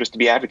conservators to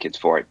be advocates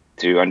for it,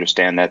 to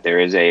understand that there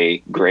is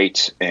a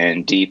great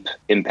and deep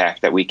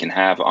impact that we can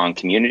have on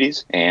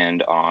communities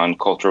and on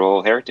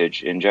cultural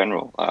heritage in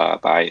general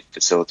by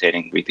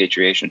facilitating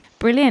repatriation.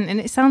 Brilliant. And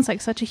it sounds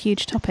like such a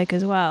huge topic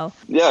as well.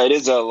 Yeah, it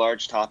is a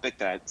large topic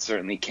that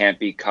certainly can't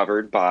be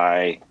covered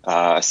by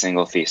a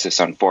single thesis,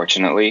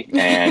 unfortunately.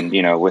 And,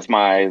 with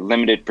my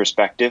limited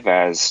perspective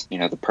as,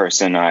 the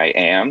person I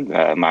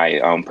am, my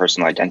own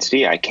personal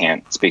identity, I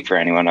can't speak for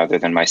anyone other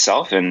than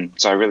myself. And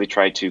so I really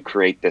try to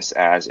create this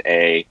as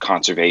a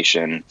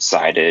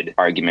conservation-sided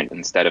argument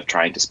instead of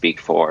trying to speak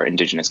for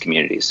Indigenous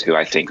communities who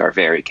I think are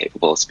very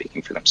capable of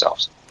speaking for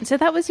themselves. So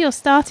that was your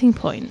starting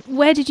point.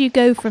 Where did you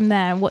go from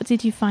there? What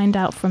did you find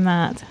out from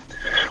that?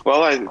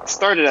 Well, I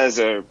started as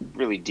a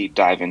really deep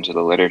dive into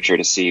the literature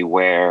to see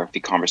where the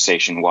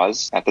conversation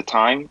was at the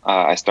time.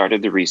 I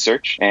started the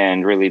research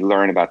and really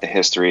learn about the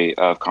history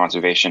of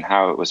conservation,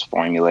 how it was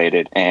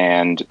formulated,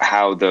 and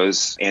how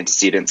those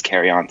antecedents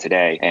carry on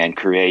today and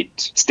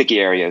create sticky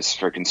areas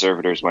for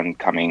conservators when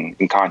coming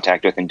in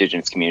contact with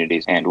Indigenous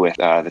communities and with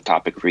the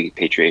topic of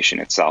repatriation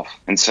itself.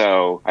 And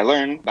so I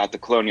learned about the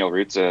colonial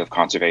roots of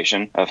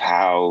conservation, of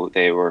how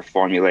they were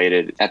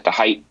formulated at the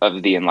height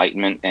of the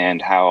Enlightenment, and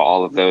how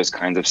all of those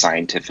kinds of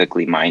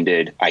scientifically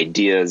minded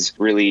ideas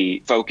really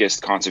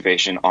focused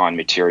conservation on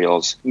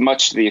materials,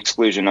 much to the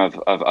exclusion of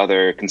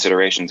other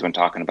considerations when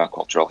talking about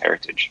cultural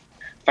heritage.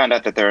 Found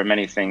out that there are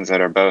many things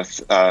that are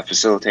both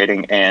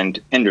facilitating and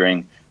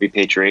hindering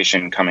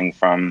repatriation coming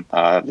from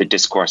the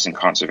discourse in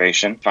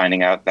conservation,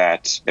 finding out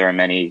that there are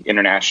many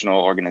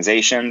international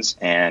organizations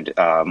and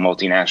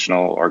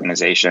multinational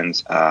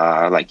organizations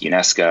like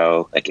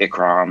UNESCO, like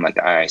ICROM, like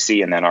the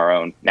IIC, and then our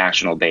own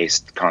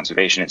national-based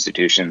conservation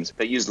institutions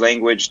that use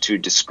language to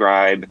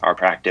describe our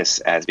practice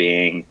as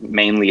being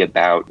mainly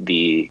about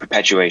the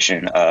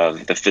perpetuation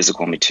of the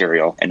physical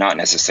material and not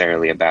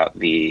necessarily about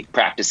the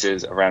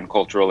practices around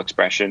cultural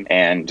expression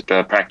and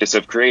the practice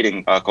of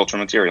creating cultural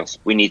materials.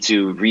 We need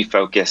to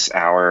refocus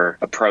our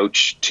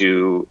approach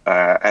to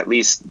at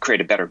least create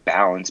a better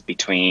balance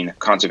between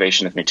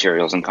conservation of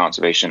materials and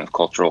conservation of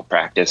cultural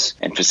practice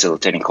and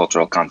facilitating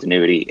cultural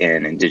continuity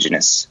in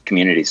Indigenous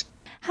communities.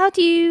 How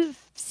do you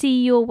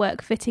see your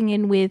work fitting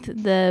in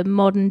with the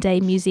modern day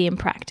museum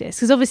practice?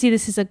 Because obviously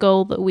this is a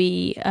goal that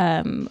we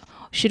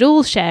should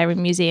all share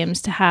in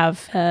museums, to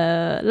have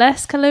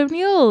less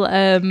colonial,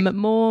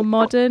 more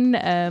modern,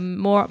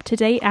 more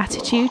up-to-date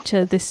attitude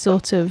to this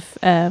sort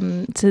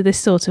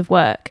of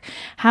work.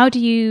 How do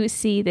you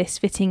see this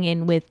fitting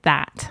in with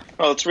that?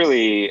 Well, it's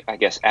really, I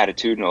guess,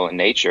 attitudinal in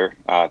nature.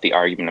 The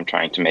argument I'm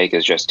trying to make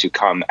is just to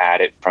come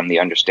at it from the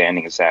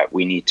understanding is that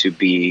we need to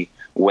be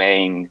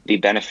weighing the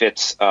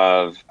benefits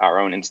of our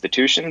own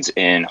institutions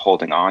in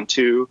holding on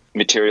to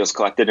materials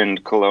collected in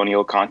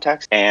colonial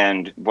context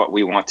and what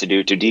we want to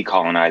do to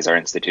decolonize our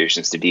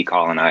institutions, to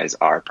decolonize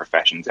our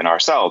professions and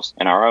ourselves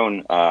and our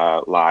own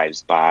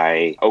lives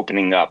by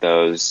opening up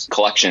those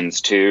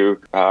collections to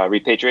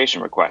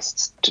repatriation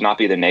requests, to not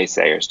be the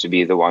naysayers, to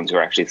be the ones who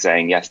are actually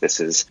saying, yes, this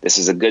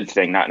is a good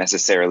thing, not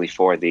necessarily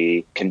for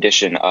the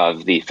condition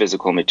of the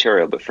physical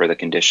material, but for the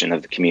condition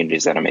of the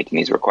communities that are making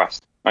these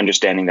requests.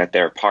 Understanding that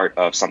they're part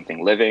of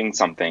something living,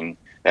 something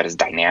that is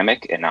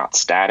dynamic and not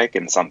static,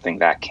 and something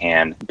that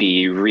can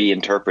be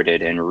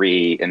reinterpreted and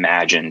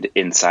reimagined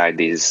inside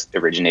these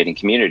originating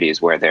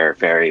communities where they're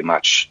very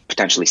much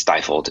potentially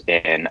stifled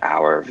in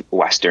our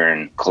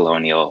Western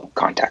colonial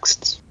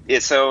contexts.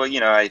 So,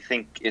 I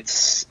think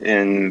it's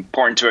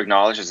important to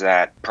acknowledge is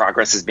that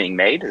progress is being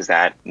made, is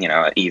that,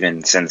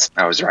 even since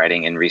I was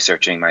writing and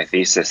researching my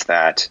thesis,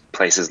 that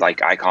places like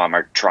ICOM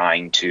are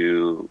trying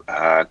to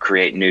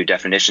create new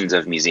definitions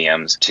of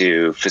museums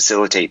to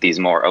facilitate these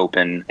more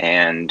open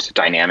and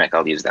dynamic,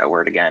 I'll use that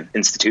word again,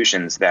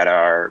 institutions that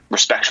are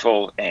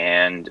respectful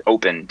and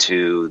open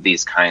to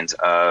these kinds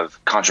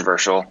of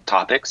controversial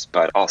topics,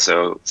 but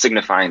also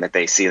signifying that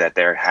they see that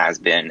there has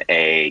been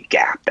a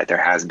gap, that there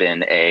has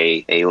been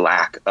a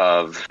lack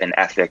of an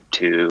ethic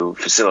to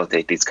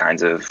facilitate these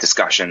kinds of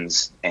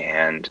discussions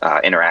and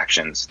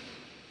interactions.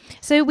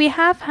 So we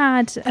have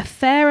had a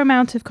fair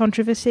amount of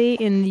controversy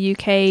in the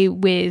UK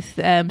with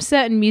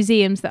certain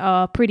museums that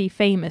are pretty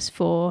famous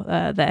for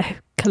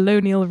their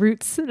colonial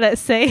roots, let's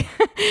say,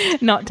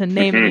 not to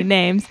name any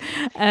names.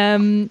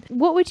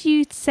 What would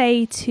you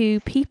say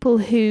to people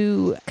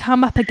who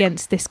come up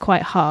against this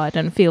quite hard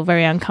and feel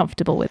very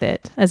uncomfortable with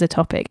it as a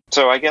topic?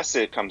 So I guess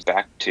it comes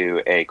back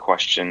to a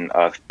question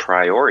of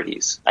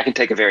priorities. I can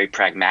take a very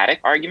pragmatic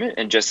argument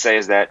and just say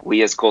is that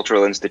we as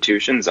cultural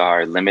institutions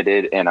are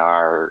limited in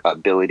our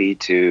ability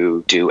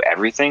to do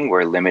everything.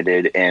 We're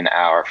limited in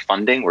our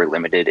funding. We're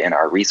limited in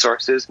our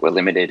resources. We're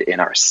limited in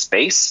our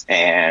space.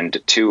 And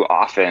too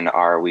often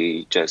our are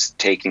we just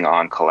taking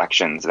on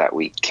collections that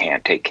we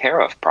can't take care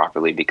of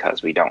properly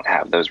because we don't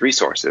have those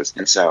resources?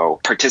 And so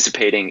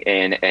participating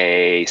in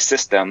a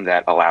system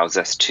that allows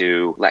us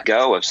to let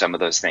go of some of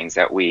those things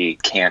that we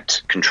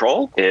can't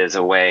control is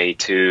a way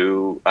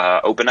to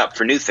open up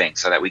for new things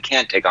so that we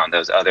can take on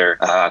those other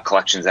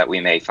collections that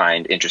we may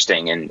find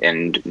interesting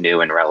and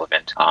new and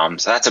relevant.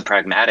 So that's a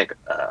pragmatic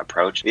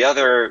approach. The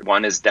other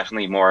one is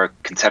definitely more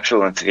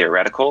conceptual and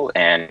theoretical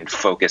and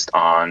focused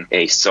on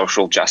a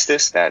social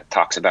justice that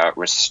talks about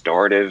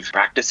restorative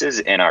practices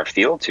in our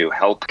field to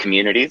help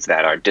communities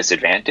that are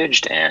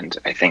disadvantaged. And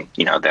I think,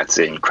 that's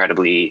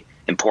incredibly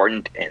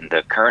important in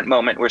the current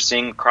moment we're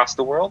seeing across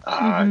the world,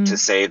 to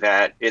say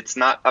that it's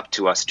not up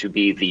to us to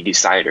be the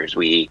deciders.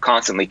 We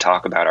constantly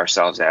talk about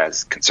ourselves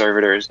as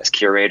conservators, as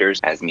curators,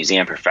 as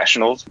museum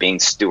professionals, being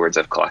stewards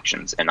of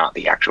collections and not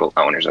the actual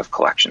owners of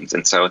collections.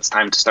 And so it's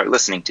time to start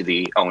listening to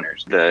the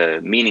owners, the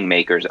meaning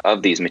makers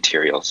of these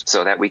materials,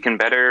 so that we can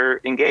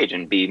better engage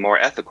and be more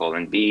ethical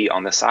and be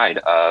on the side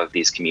of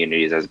these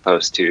communities as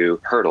opposed to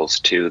hurdles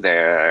to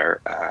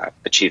their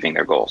achieving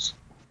their goals.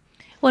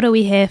 What are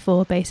we here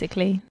for,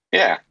 basically?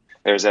 Yeah.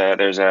 There's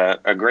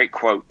a great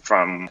quote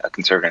from a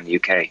conservator in the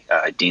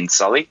UK, Dean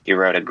Sully. He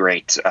wrote a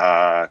great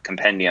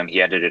compendium.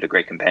 He edited a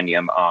great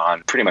compendium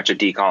on pretty much a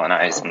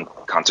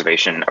decolonizing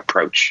conservation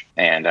approach.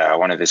 And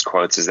one of his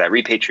quotes is that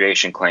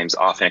repatriation claims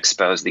often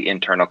expose the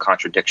internal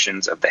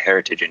contradictions of the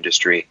heritage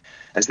industry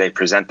as they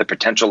present the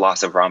potential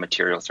loss of raw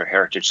materials for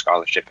heritage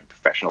scholarship and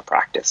professional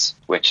practice,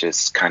 which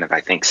is kind of,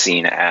 I think,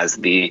 seen as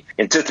the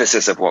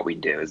antithesis of what we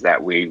do, is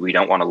that we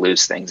don't want to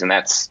lose things. And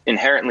that's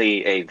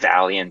inherently a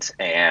valiant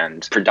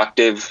and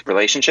productive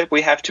relationship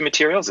we have to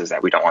materials, is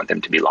that we don't want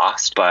them to be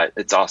lost. But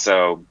it's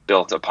also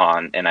built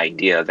upon an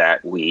idea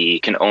that we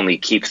can only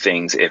keep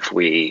things if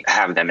we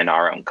have them in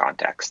our own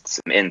contexts,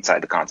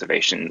 inside the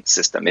conservation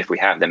system. If we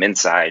have them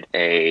inside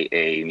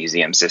a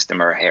museum system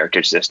or a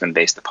heritage system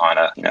based upon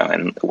a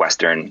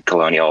Western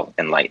colonial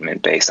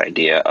Enlightenment-based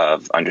idea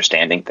of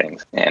understanding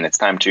things. And it's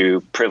time to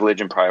privilege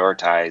and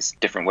prioritize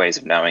different ways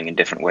of knowing and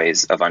different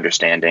ways of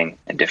understanding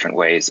and different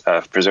ways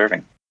of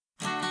preserving.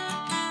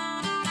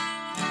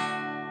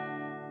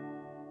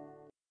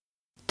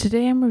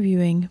 Today I'm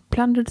reviewing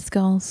Plundered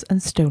Skulls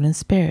and Stolen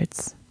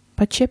Spirits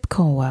by Chip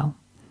Colwell.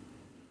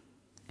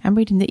 I'm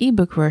reading the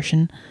ebook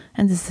version,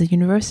 and this is a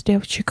University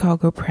of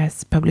Chicago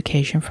Press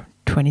publication from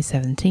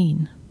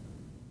 2017.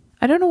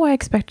 I don't know what I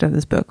expected of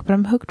this book, but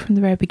I'm hooked from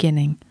the very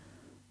beginning.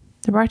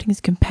 The writing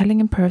is compelling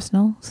and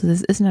personal, so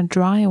this isn't a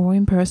dry or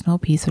impersonal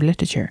piece of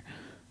literature.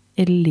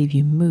 It'll leave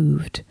you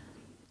moved.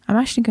 I'm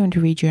actually going to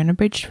read you an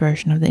abridged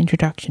version of the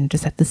introduction to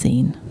set the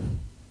scene.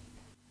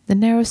 The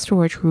narrow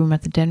storage room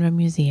at the Denver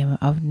Museum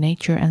of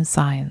Nature and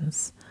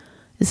Science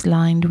is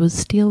lined with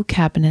steel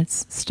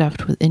cabinets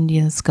stuffed with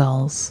Indian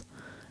skulls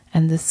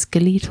and the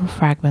skeletal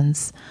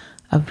fragments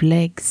of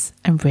legs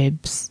and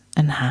ribs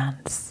and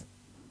hands.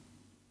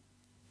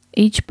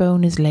 Each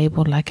bone is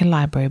labeled like a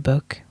library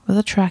book with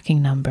a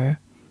tracking number,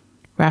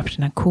 wrapped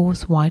in a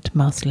coarse white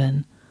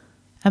muslin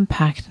and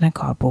packed in a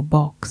cardboard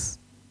box.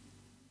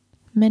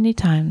 Many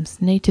times,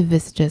 native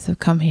visitors have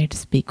come here to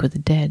speak with the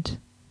dead,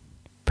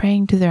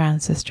 praying to their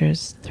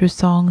ancestors through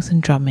songs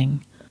and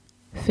drumming,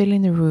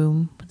 filling the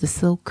room with the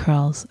silk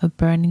curls of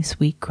burning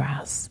sweet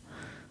grass,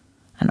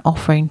 and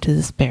offering to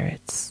the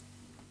spirits.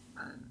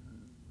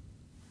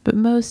 But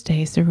most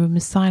days the room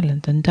is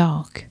silent and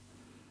dark.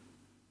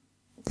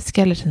 The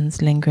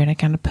skeletons linger in a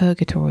kind of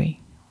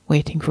purgatory,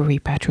 waiting for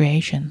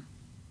repatriation.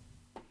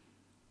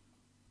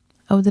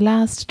 Over the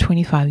last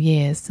 25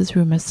 years, this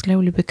room has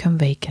slowly become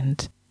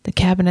vacant, the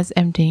cabinets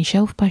emptying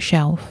shelf by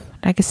shelf,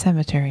 like a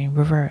cemetery in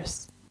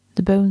reverse.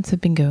 The bones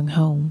have been going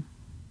home.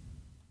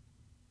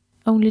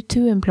 Only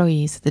 2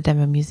 employees at the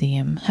Denver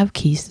Museum have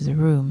keys to the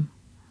room.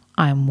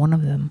 I am one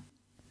of them.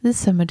 This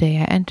summer day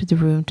I entered the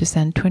room to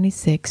send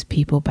 26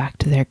 people back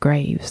to their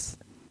graves.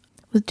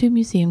 With 2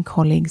 museum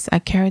colleagues, I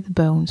carried the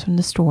bones from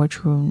the storage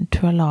room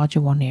to a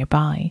larger one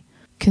nearby,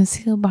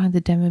 concealed behind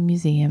the Denver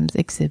Museum's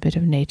exhibit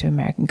of Native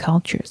American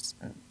cultures.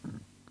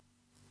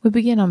 We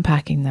begin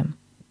unpacking them.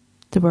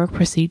 The work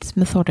proceeds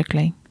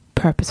methodically,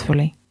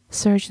 purposefully,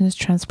 surgeons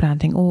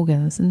transplanting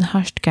organs in the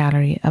hushed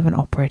gallery of an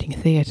operating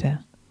theatre.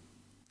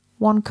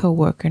 One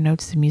co-worker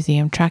notes the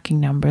museum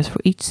tracking numbers for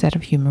each set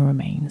of human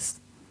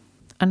remains.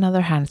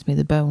 Another hands me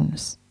the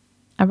bones.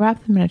 I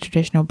wrap them in a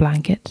traditional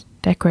blanket,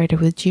 decorated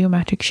with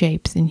geometric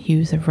shapes in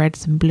hues of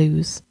reds and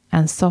blues,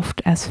 and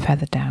soft as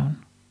feather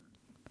down.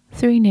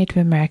 3 Native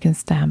Americans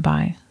stand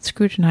by,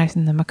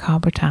 scrutinizing the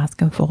macabre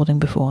task unfolding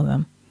before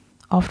them.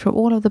 After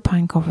all of the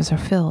pine coffers are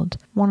filled,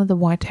 one of the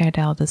white-haired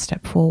elders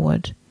steps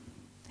forward.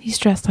 He's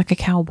dressed like a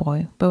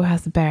cowboy, but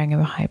has the bearing of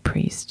a high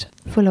priest,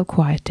 full of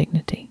quiet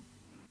dignity.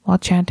 While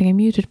chanting a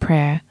muted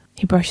prayer,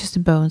 he brushes the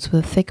bones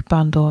with a thick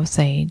bundle of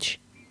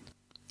sage.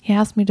 He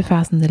asks me to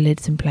fasten the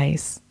lids in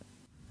place.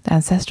 The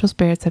ancestral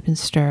spirits have been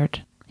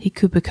stirred. He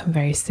could become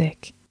very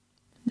sick.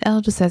 The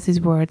elder says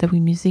he's worried that we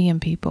museum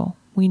people,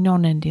 we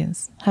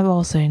non-Indians, have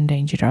also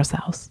endangered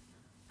ourselves.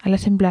 I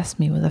let him bless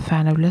me with a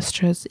fan of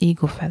lustrous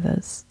eagle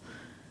feathers,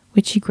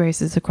 which he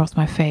graces across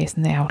my face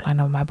and the outline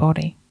of my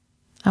body.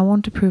 I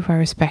want to prove I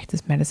respect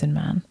this medicine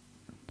man,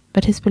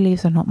 but his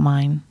beliefs are not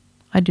mine.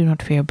 I do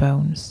not fear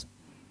bones.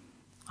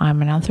 I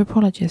am an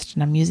anthropologist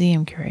and a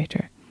museum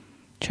curator,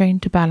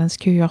 trained to balance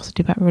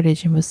curiosity about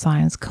religion with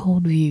science's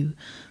cold view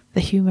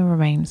that human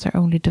remains are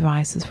only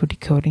devices for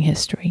decoding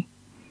history.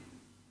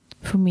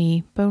 For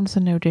me, bones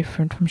are no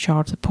different from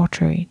shards of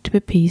pottery to be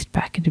pieced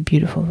back into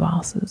beautiful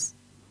vases.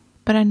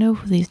 But I know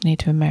for these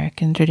Native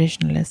American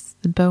traditionalists,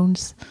 the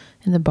bones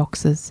in the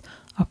boxes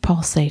are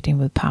pulsating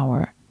with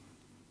power.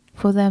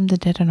 For them, the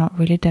dead are not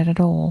really dead at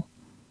all.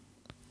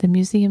 The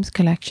museum's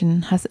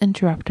collection has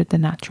interrupted the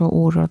natural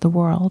order of the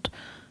world,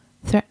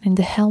 threatening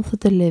the health of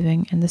the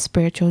living and the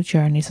spiritual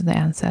journeys of the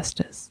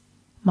ancestors.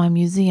 My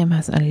museum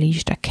has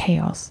unleashed a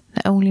chaos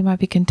that only might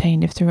be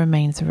contained if the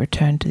remains are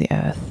returned to the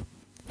earth.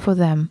 For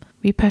them,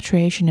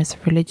 repatriation is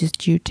a religious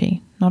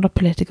duty, not a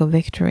political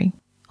victory.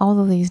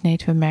 Although these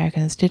Native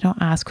Americans did not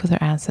ask for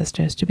their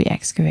ancestors to be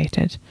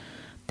excavated,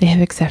 they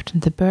have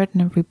accepted the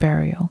burden of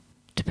reburial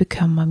to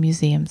become my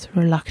museum's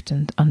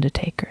reluctant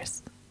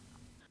undertakers.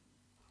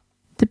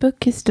 The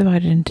book is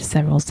divided into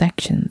several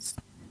sections.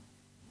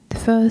 The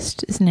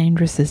first is named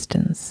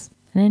Resistance,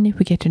 and in it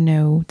we get to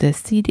know the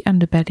seedy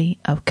underbelly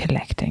of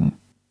collecting.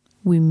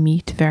 We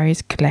meet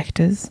various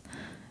collectors,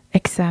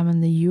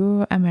 examine the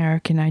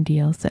Euro-American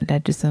ideals that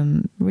led to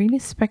some really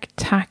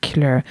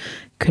spectacular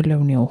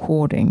colonial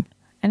hoarding,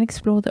 and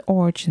explore the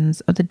origins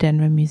of the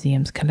Denver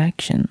Museum's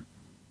collection.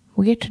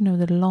 We get to know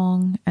the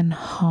long and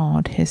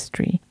hard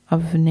history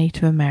of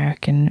Native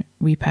American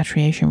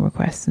repatriation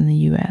requests in the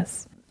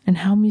US, and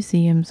how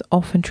museums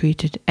often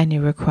treated any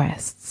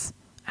requests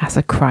as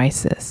a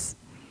crisis.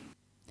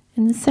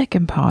 In the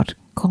second part,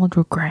 called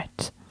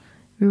Regret,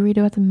 we read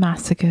about the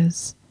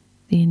massacres,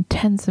 the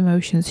intense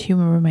emotions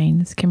human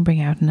remains can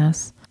bring out in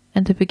us,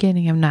 and the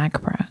beginning of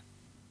NAGPRA.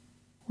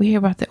 We hear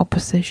about the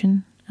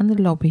opposition and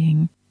the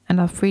lobbying,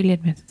 and I'll freely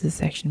admit that this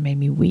section made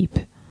me weep.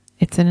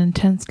 It's an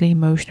intensely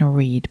emotional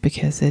read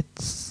because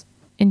it's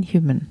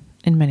inhuman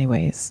in many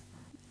ways.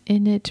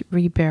 In it,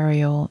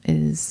 reburial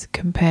is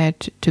compared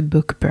to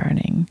book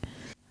burning,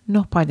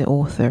 not by the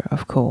author,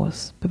 of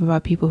course, but by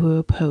people who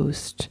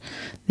opposed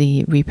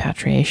the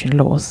repatriation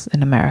laws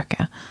in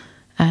America,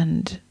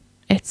 and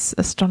it's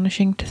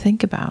astonishing to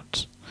think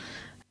about.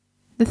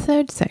 The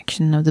third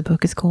section of the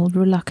book is called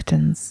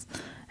Reluctance,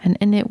 and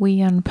in it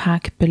we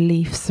unpack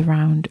beliefs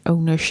around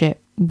ownership,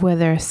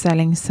 whether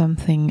selling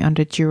something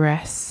under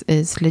duress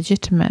is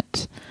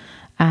legitimate,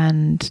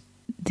 and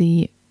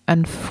the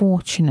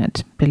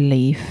unfortunate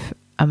belief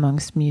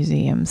amongst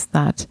museums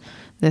that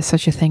there's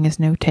such a thing as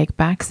no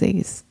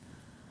take-backsies.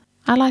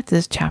 I like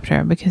this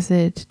chapter because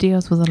it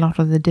deals with a lot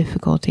of the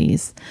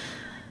difficulties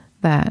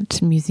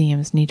that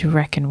museums need to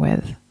reckon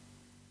with.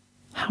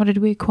 How did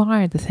we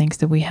acquire the things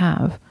that we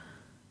have?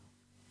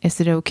 Is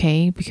it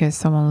okay because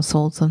someone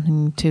sold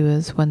something to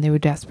us when they were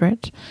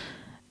desperate?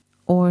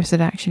 Or is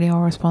it actually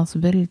our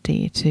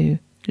responsibility to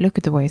look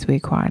at the ways we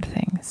acquired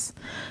things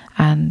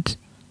and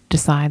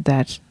decide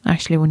that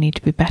actually we need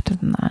to be better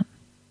than that?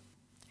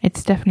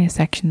 It's definitely a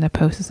section that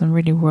poses some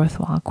really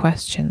worthwhile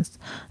questions,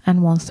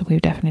 and ones that we've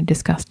definitely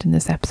discussed in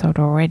this episode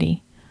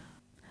already.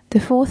 The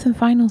fourth and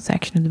final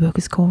section of the book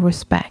is called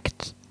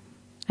Respect,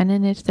 and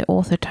in it the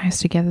author ties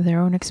together their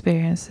own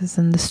experiences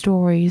and the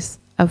stories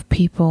of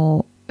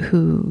people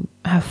who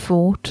have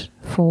fought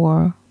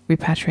for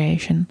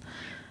repatriation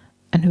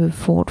and who have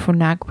fought for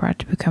NAGPRA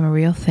to become a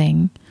real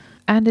thing.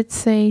 And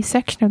it's a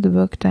section of the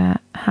book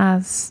that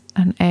has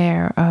an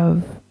air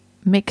of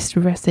mixed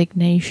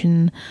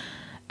resignation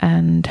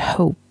and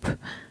hope.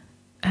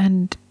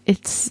 And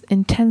it's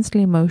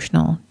intensely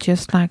emotional,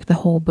 just like the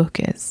whole book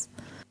is.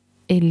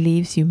 It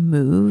leaves you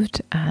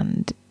moved,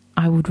 and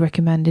I would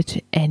recommend it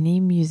to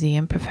any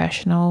museum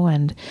professional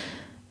and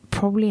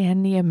probably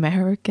any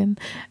American.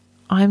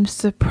 I'm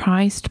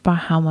surprised by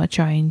how much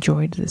I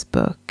enjoyed this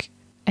book.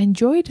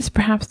 Enjoyed is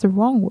perhaps the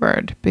wrong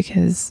word,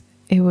 because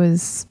it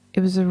was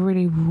a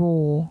really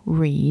raw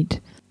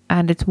read,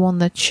 and it's one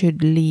that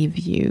should leave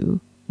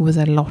you with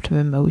a lot of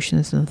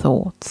emotions and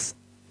thoughts.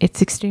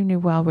 It's extremely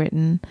well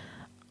written.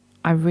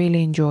 I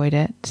really enjoyed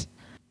it.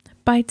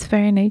 By its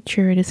very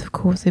nature, it is of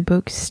course a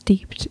book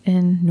steeped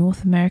in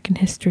North American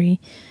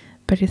history,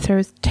 but it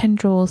throws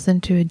tendrils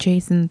into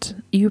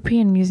adjacent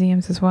European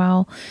museums as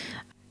well.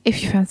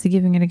 If you fancy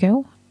giving it a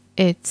go,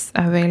 it's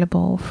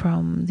available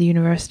from the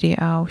University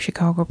of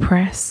Chicago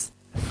Press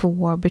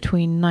for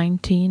between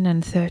 $19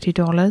 and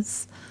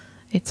 $30.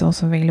 It's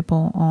also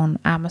available on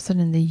Amazon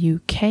in the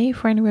UK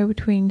for anywhere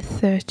between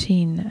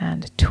 £13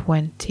 and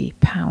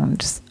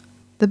 £20.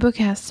 The book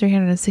has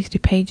 360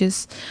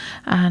 pages,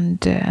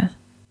 and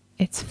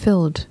it's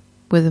filled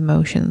with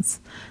emotions,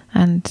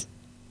 and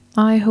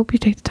I hope you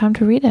take the time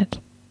to read it.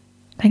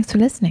 Thanks for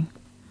listening.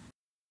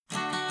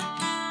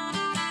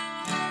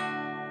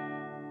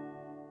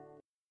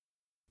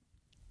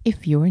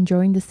 If you're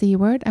enjoying the C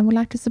Word and would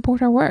like to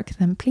support our work,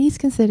 then please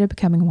consider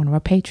becoming one of our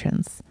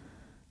patrons.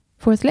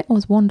 For as little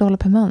as $1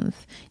 per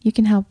month, you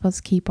can help us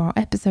keep our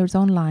episodes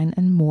online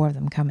and more of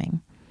them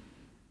coming.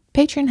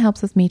 Patreon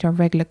helps us meet our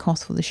regular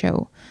costs for the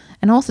show,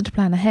 and also to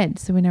plan ahead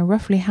so we know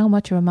roughly how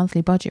much of a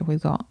monthly budget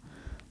we've got.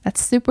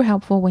 That's super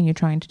helpful when you're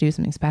trying to do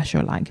something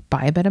special like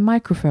buy a better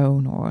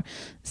microphone or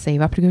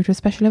save up to go to a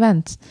special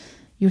event.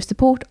 Your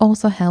support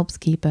also helps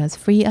keep us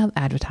free of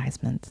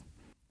advertisement.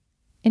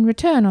 In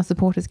return, our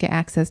supporters get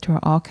access to our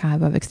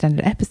archive of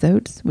extended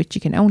episodes, which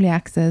you can only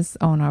access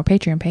on our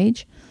Patreon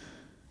page.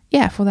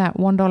 Yeah, for that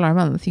 $1 a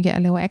month, you get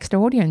a little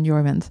extra audio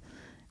enjoyment.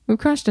 We've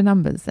crunched the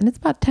numbers, and it's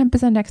about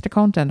 10% extra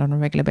content on a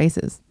regular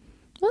basis.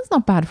 Well, that's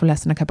not bad for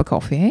less than a cup of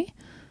coffee, eh?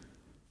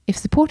 If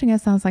supporting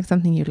us sounds like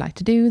something you'd like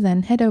to do,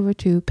 then head over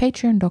to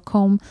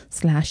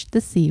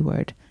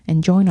patreon.com/thecword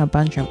and join our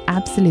bunch of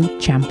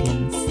absolute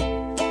champions.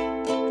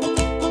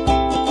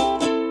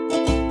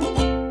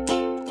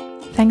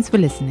 Thanks for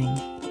listening.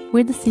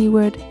 We're The C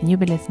Word, and you'll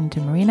be listening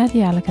to Marina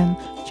Dialakan,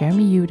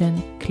 Jeremy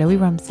Uden, Chloe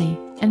Rumsey,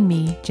 and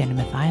me, Jenny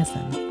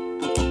Mathiasen.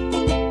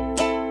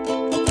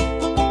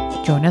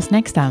 Join us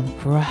next time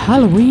for a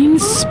Halloween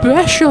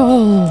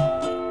special!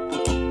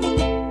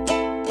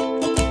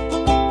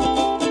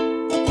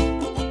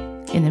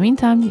 In the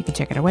meantime, you can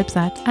check out our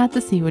website at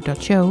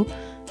thecword.show,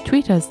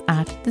 tweet us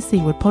at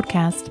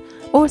thecwordpodcast,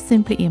 or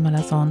simply email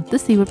us on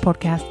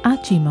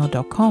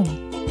thecwordpodcast@gmail.com.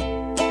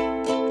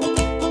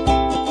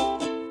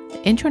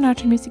 The intro and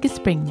outro music is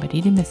Spring by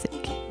Didi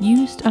Music,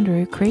 used under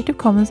a Creative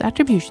Commons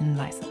Attribution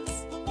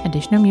license.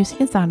 Additional music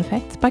and sound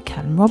effects by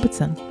Callum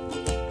Robertson.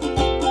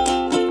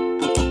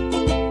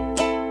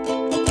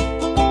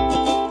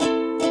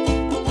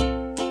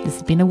 This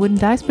has been a Wooden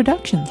Dice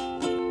production.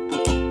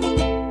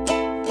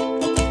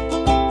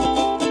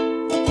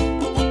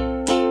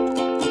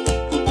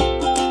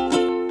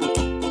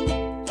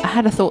 I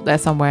had a thought there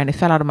somewhere and it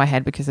fell out of my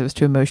head because I was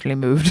too emotionally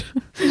moved.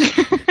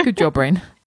 Good job, brain.